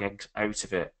the bag eggs out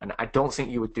of it. And I don't think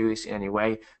you would do this in any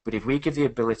way, but if we give the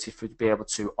ability to be able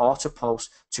to auto post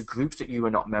to groups that you are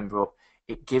not a member of,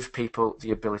 it gives people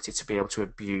the ability to be able to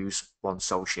abuse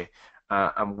OneSoci.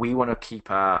 And we want to keep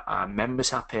our members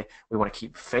happy. We want to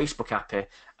keep Facebook happy.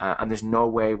 And there's no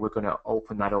way we're going to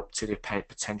open that up to the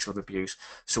potential of abuse.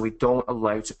 So we don't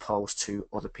allow to post to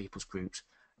other people's groups.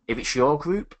 If it's your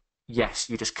group, yes,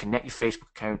 you just connect your Facebook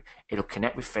account. It'll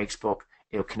connect with Facebook.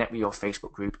 It'll connect with your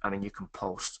Facebook group. And then you can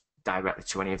post directly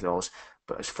to any of those.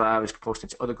 But as far as posting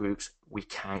to other groups, we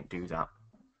can't do that.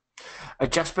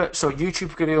 Jasper, so YouTube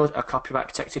videos are copyright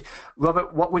protected.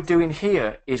 Robert, what we're doing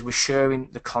here is we're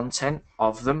sharing the content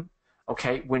of them.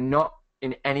 Okay, we're not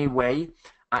in any way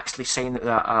actually saying that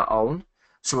they're our own.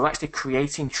 So we're actually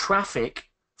creating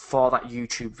traffic for that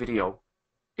YouTube video,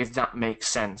 if that makes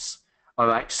sense. All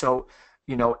right, so,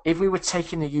 you know, if we were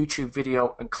taking the YouTube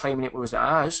video and claiming it was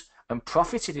ours and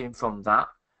profiting from that,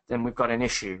 then we've got an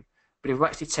issue. But if we're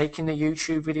actually taking the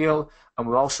YouTube video and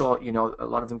we're also, you know, a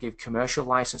lot of them give commercial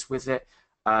license with it,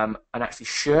 and actually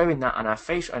sharing that on our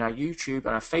YouTube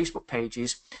and our Facebook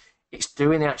pages, it's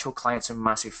doing the actual clients a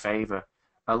massive favor.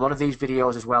 A lot of these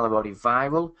videos as well are already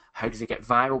viral. How do they get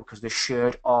viral? Because they're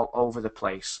shared all over the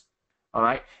place. All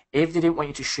right. If they didn't want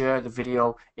you to share the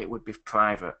video, it would be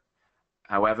private.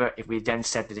 However, if we then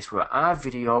said that this were our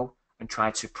video and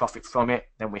tried to profit from it,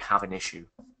 then we have an issue.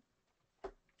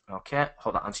 Okay,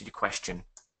 hope that answered your question.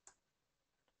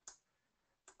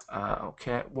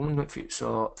 Okay, 1 minute for you.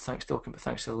 So thanks, Duncan, but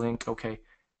thanks for the link. Okay.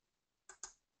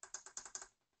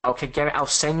 Okay, Garrett, I'll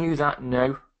send you that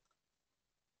now.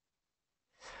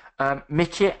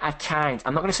 Mickey, I'm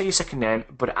not going to say your second name,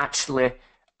 but actually,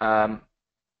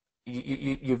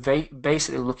 you're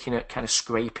basically looking at kind of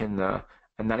scraping there,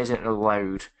 and that isn't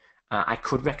allowed. I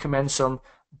could recommend some,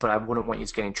 but I wouldn't want you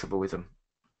to get in trouble with them.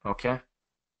 Okay?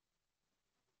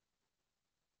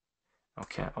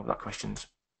 Okay, I've got questions.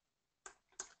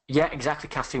 Yeah, exactly,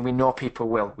 Catherine. We know people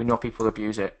will. We know people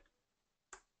abuse it.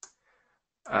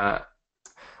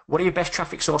 What are your best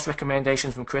traffic source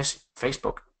recommendations from Chris?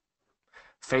 Facebook.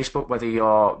 Facebook, whether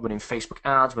you're running Facebook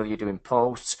ads, whether you're doing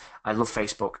posts. I love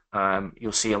Facebook.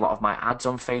 You'll see a lot of my ads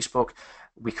on Facebook.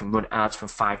 We can run ads from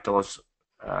 $5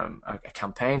 a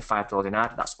campaign, $5 an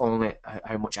ad. That's only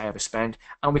how much I ever spend.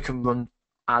 And we can run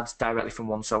ads directly from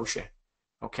OneSoci.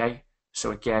 Okay?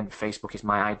 So again, Facebook is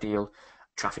my ideal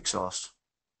traffic source.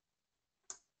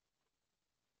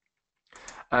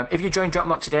 If you join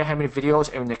DropMock today, how many videos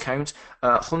are in the account?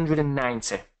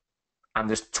 190. And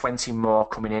there's 20 more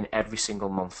coming in every single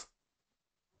month.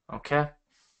 Okay?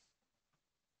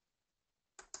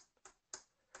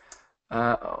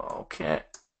 Okay.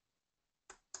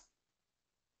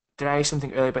 Did I hear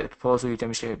something earlier about the proposal you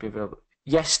demonstrated be available?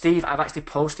 Yes, Steve, I've actually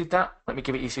posted that. Let me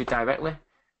give it to you directly.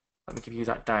 Let me give you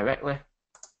that directly.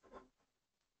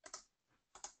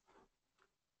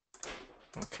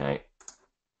 Okay.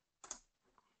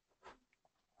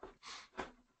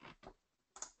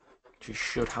 You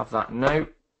should have that now.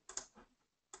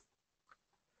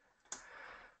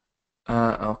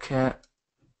 Okay.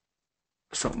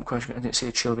 Some question. I didn't see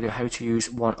the chill video. How to use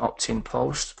one opt-in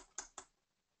post.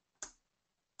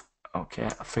 Okay,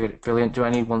 I figured it. Brilliant. Do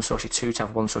I need OneSoci 2 to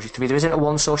have OneSoci 3? There isn't a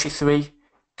OneSoci 3,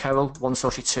 Carol.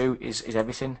 OneSoci 2 is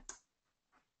everything.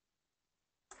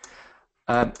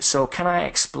 So can I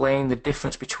explain the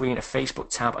difference between a Facebook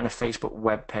tab and a Facebook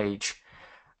web page?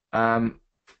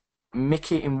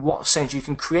 Mickey, in what sense? You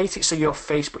can create it so your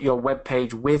Facebook, your web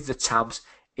page with the tabs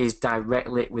is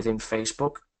directly within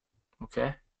Facebook.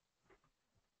 Okay.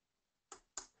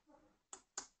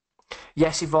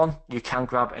 Yes, Yvonne, you can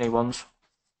grab anyone's.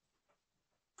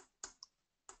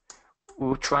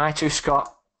 We'll try to,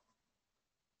 Scott.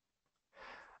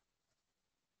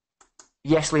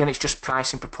 Yes, Leon, it's just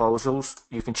pricing proposals.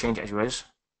 You can change it as you is.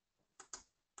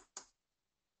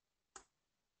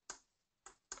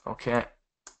 Okay.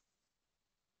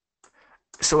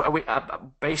 So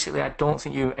basically, I don't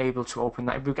think you're able to open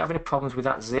that. If we have any problems with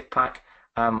that zip pack,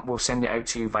 we'll send it out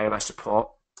to you via our support.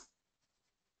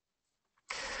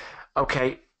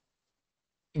 Okay.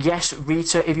 Yes,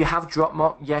 Rita, if you have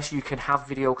DropMock, yes, you can have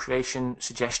video creation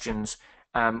suggestions.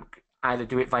 Either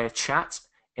do it via chat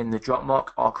in the DropMock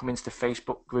or come into the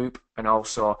Facebook group. And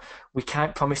also, we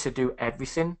can't promise to do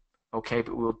everything, okay,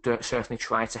 but we'll certainly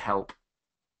try to help.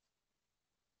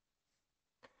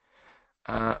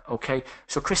 Okay,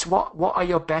 so Chris, what are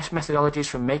your best methodologies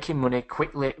for making money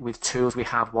quickly with tools we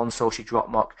have, OneSoci,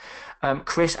 DropMock?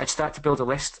 Chris, I'd start to build a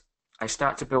list. I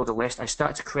start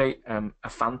to create a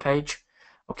fan page,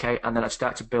 okay, and then I'd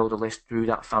start to build a list through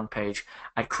that fan page.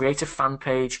 I'd create a fan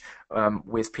page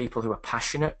with people who are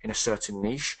passionate in a certain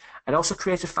niche. I'd also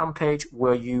create a fan page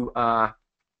where you are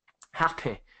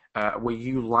happy, where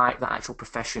you like that actual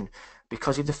profession,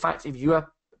 because if you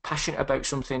are passionate about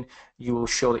something, you will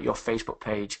show that your Facebook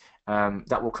page,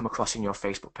 that will come across in your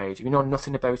Facebook page. If you know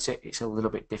nothing about it, it's a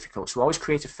little bit difficult. So always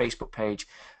create a Facebook page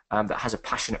that has a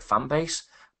passionate fan base,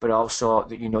 but also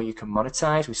that you know you can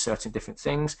monetize with certain different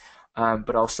things,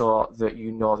 but also that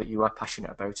you know that you are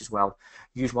passionate about as well.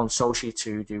 Use OneSoci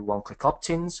to do one-click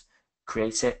opt-ins,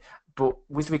 create it. But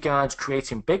with regards to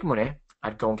creating big money,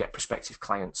 I'd go and get prospective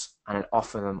clients and I'd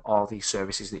offer them all these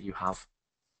services that you have.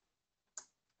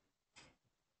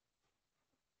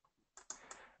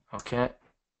 Okay.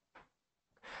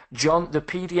 John, the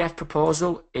PDF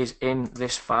proposal is in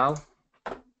this file.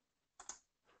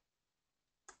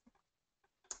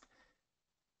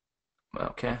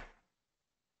 Okay.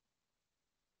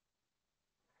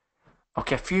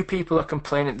 Okay, a few people are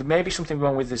complaining. There may be something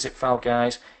wrong with the zip file,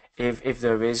 guys. If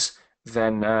there is,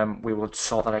 then we will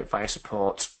sort that out via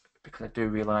support, because I do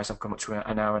realise I've gone up to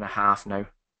an hour and a half now.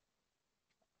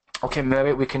 Okay,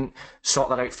 Mary, we can sort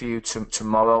that out for you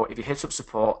tomorrow. If you hit up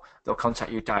support, they'll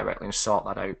contact you directly and sort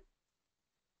that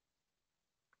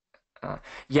out.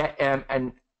 Yeah,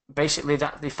 and basically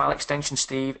the file extension,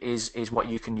 Steve, is what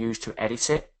you can use to edit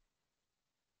it.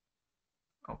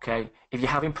 Okay, if you're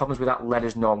having problems with that, let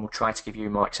us know and we'll try to give you a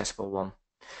more accessible one.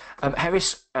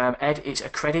 Harris, Ed, it's a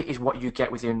credit is what you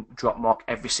get within DropMock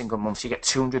every single month. So you get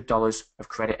 $200 of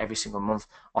credit every single month,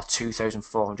 or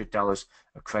 $2,400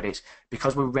 of credits.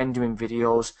 Because we're rendering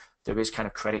videos, there is kind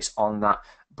of credits on that,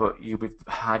 but you'll be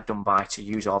hard done by to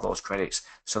use all those credits.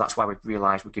 So that's why we've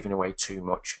realised we're giving away too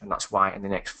much, and that's why in the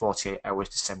next 48 hours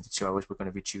to 72 hours we're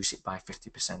going to reduce it by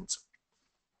 50%.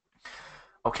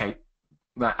 Okay,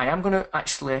 right, I am going to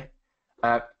actually.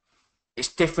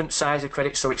 It's different size of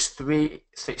credits, so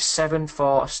it's 7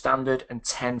 for standard and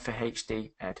 10 for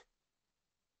HD, Ed.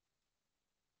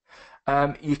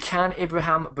 You can,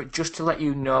 Ibrahim, but just to let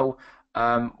you know,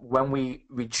 when we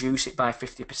reduce it by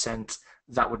 50%,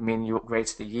 that would mean you upgrade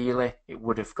to the yearly. It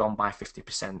would have gone by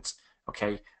 50%.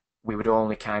 Okay, we would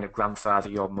only kind of grandfather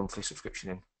your monthly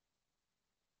subscription in.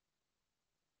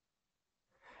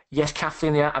 Yes,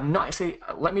 Kathleen, yeah, I'm not actually.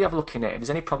 Let me have a look in it. If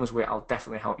there's any problems with it, I'll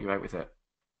definitely help you out with it.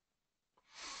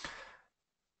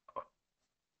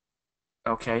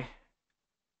 Okay.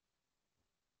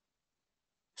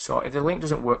 So if the link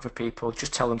doesn't work for people,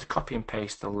 just tell them to copy and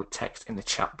paste the text in the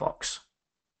chat box.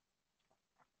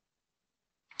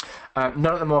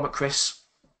 Not at the moment, Chris.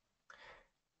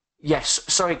 Yes,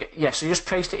 sorry. Yes, so just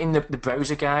paste it in the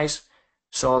browser, guys.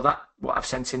 So that what I've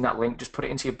sent in that link, just put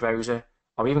it into your browser,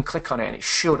 or even click on it, and it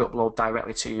should upload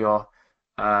directly to your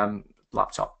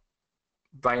laptop.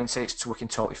 Brian said it's working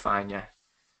totally fine. Yeah.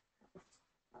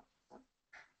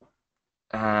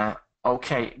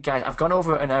 Okay, guys, I've gone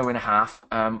over an hour and a half.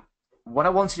 What I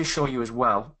wanted to show you as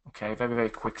well, okay, very, very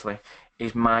quickly,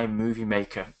 is my movie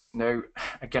maker. Now,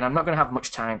 again, I'm not going to have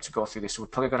much time to go through this, so we're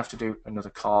probably going to have to do another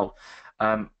call.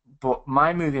 But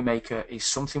my movie maker is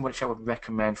something which I would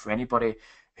recommend for anybody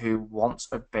who wants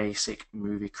a basic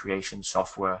movie creation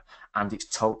software, and it's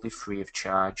totally free of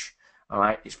charge. All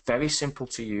right, it's very simple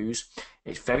to use.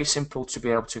 It's very simple to be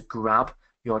able to grab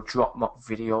your DropMock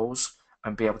videos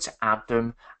and be able to add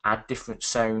them, add different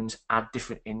sounds, add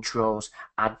different intros,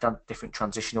 add different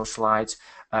transitional slides.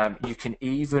 You can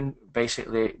even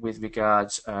basically, with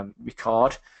regards,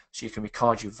 record. So you can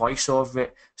record your voice over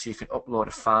it, so you can upload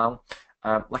a file.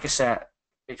 Like I said,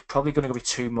 it's probably going to be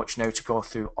too much now to go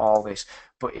through all this,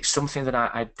 but it's something that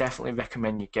I definitely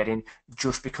recommend you getting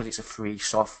just because it's a free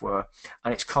software.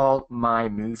 And it's called My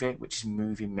Movie, which is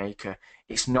Movie Maker.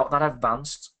 It's not that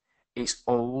advanced, it's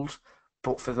old,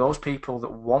 but for those people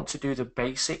that want to do the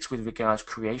basics with regards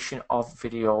creation of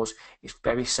videos, it's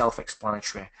very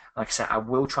self-explanatory. Like I said, I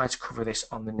will try to cover this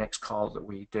on the next call that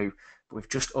we do, but we've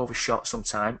just overshot some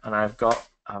time, and I've got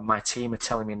my team are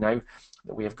telling me now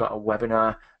that we have got a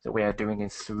webinar that we are doing in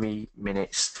 3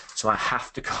 minutes. So I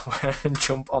have to go and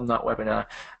jump on that webinar,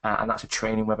 and that's a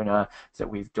training webinar that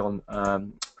we've done,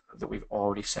 that we've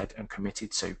already said and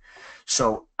committed to.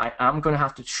 So I am going to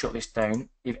have to shut this down.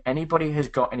 If anybody has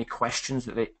got any questions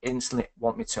that they instantly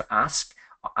want me to ask,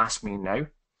 ask me now.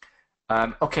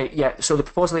 Okay, yeah, so the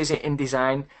proposal is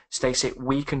InDesign. Stacey,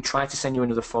 we can try to send you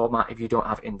another format if you don't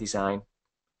have InDesign.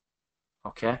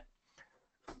 Okay.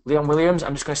 Leon Williams,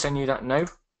 I'm just going to send you that now.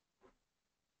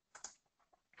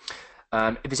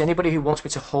 If there's anybody who wants me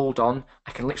to hold on,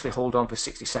 I can literally hold on for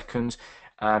 60 seconds.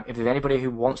 If there's anybody who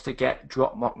wants to get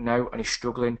DropMock now and is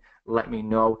struggling, let me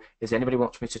know. If there's anybody who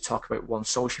wants me to talk about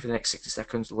OneSoci for the next 60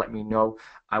 seconds, let me know.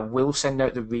 I will send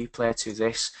out the replay to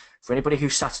this. For anybody who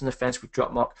sat on the fence with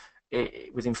DropMock,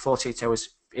 within 48 hours,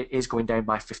 it is going down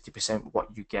by 50%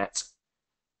 what you get.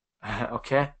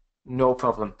 Okay, no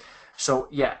problem. So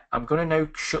yeah, I'm going to now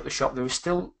shut the shop. There is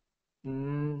still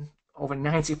over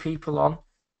 90 people on.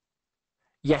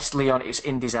 Yes, Leon, it's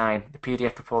InDesign. The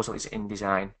PDF proposal is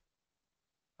InDesign.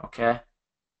 Okay,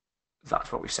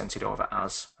 that's what we sent it over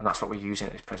as, and that's what we're using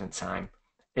at this present time.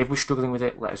 If we're struggling with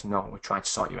it, let us know. We'll try to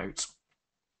sort you out.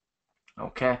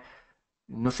 Okay,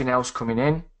 nothing else coming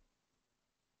in.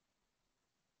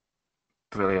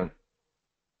 Brilliant.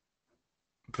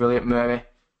 Brilliant, Mary.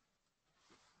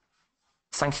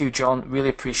 Thank you, John. Really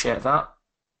appreciate that.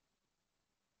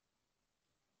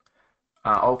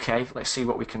 Okay, let's see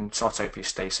what we can sort out for you,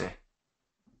 Stacey.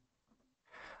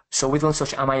 So with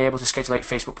OneSoci, am I able to schedule out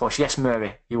Facebook posts? Yes,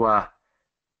 Mary, you are.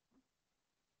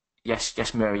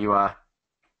 Yes, Mary, you are.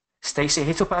 Stacey,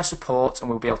 hit up our support and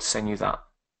we'll be able to send you that.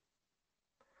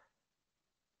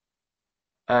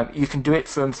 You can do it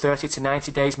from 30 to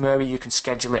 90 days, Mary. You can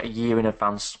schedule it a year in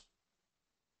advance.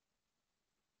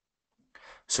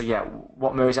 So yeah,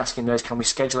 what Murray's asking there is, can we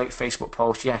schedule out Facebook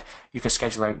posts? Yeah, you can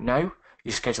schedule out now,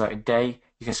 you can schedule out a day,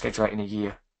 you can schedule out in a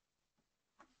year.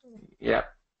 Yeah.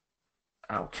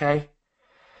 Okay.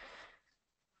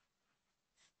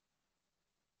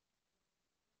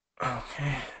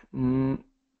 Okay.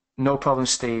 No problem,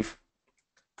 Steve.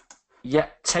 Yeah,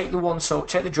 take the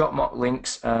DropMock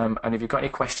links, and if you've got any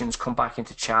questions, come back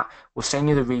into chat. We'll send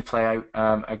you the replay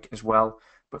out as well.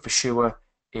 But for sure,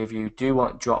 if you do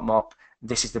want DropMock,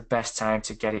 this is the best time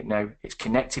to get it now. It's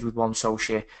connected with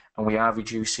OneSoci, and we are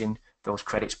reducing those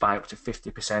credits by up to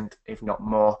 50%, if not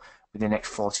more, within the next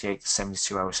 48 to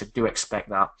 72 hours. So do expect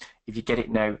that. If you get it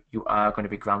now, you are going to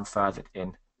be grandfathered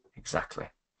in. Exactly.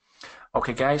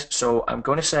 Okay, guys, so I'm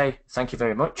going to say thank you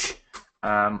very much.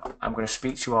 I'm going to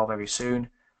speak to you all very soon.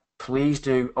 Please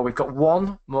do. Oh, we've got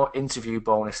one more interview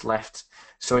bonus left.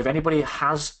 So if anybody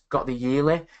has got the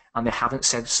yearly and they haven't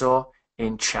said so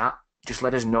in chat, just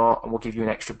let us know and we'll give you an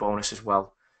extra bonus as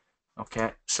well.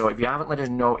 Okay, so if you haven't let us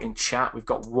know in chat, we've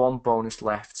got one bonus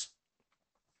left.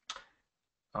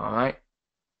 All right.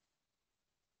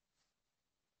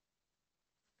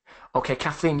 Okay,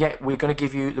 Kathleen, yeah, we're going to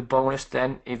give you the bonus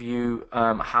then if you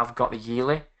have got the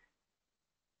yearly.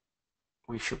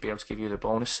 We should be able to give you the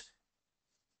bonus.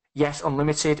 Yes,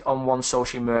 unlimited on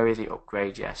OneSoci Murray, the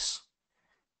upgrade, yes.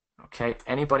 Okay,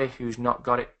 anybody who's not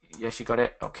got it, yes, you got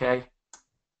it, okay.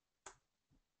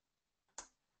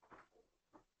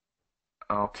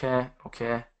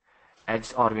 Okay.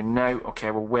 Ed's ordering now. Okay,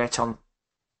 we'll wait on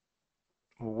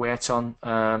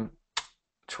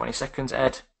 20 seconds,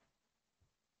 Ed.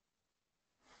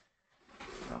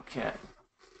 Okay.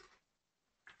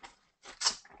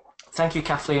 Thank you,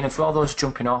 Kathleen, and for all those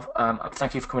jumping off,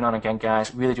 thank you for coming on again,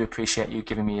 guys. Really do appreciate you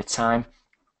giving me your time.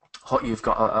 Hope you've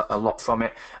got a lot from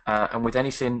it. And with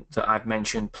anything that I've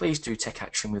mentioned, please do take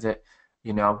action with it.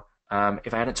 You know,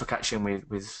 if I hadn't took action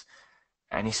with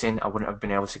anything, I wouldn't have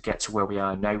been able to get to where we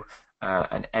are now.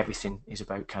 And everything is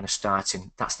about kind of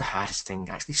starting. That's the hardest thing,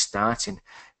 actually starting.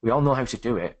 We all know how to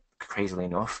do it, crazily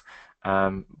enough,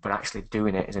 but actually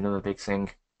doing it is another big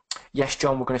thing. Yes,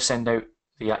 John, we're going to send out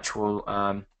the actual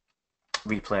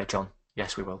replay, John.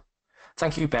 Yes, we will.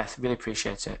 Thank you, Beth. Really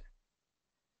appreciate it.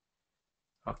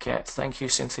 Okay, thank you,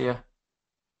 Cynthia.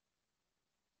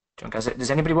 John, guys,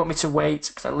 does anybody want me to wait?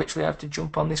 Because I literally have to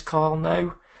jump on this call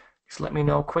now. Just let me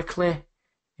know quickly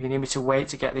if you need me to wait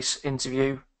to get this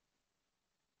interview.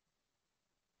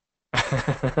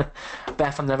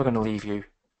 Beth, I'm never going to leave you.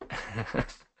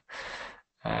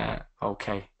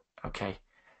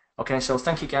 Okay, so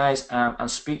thank you, guys. I'll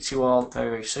speak to you all very,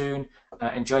 very soon.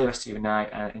 Enjoy the rest of your night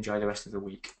and enjoy the rest of the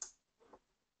week.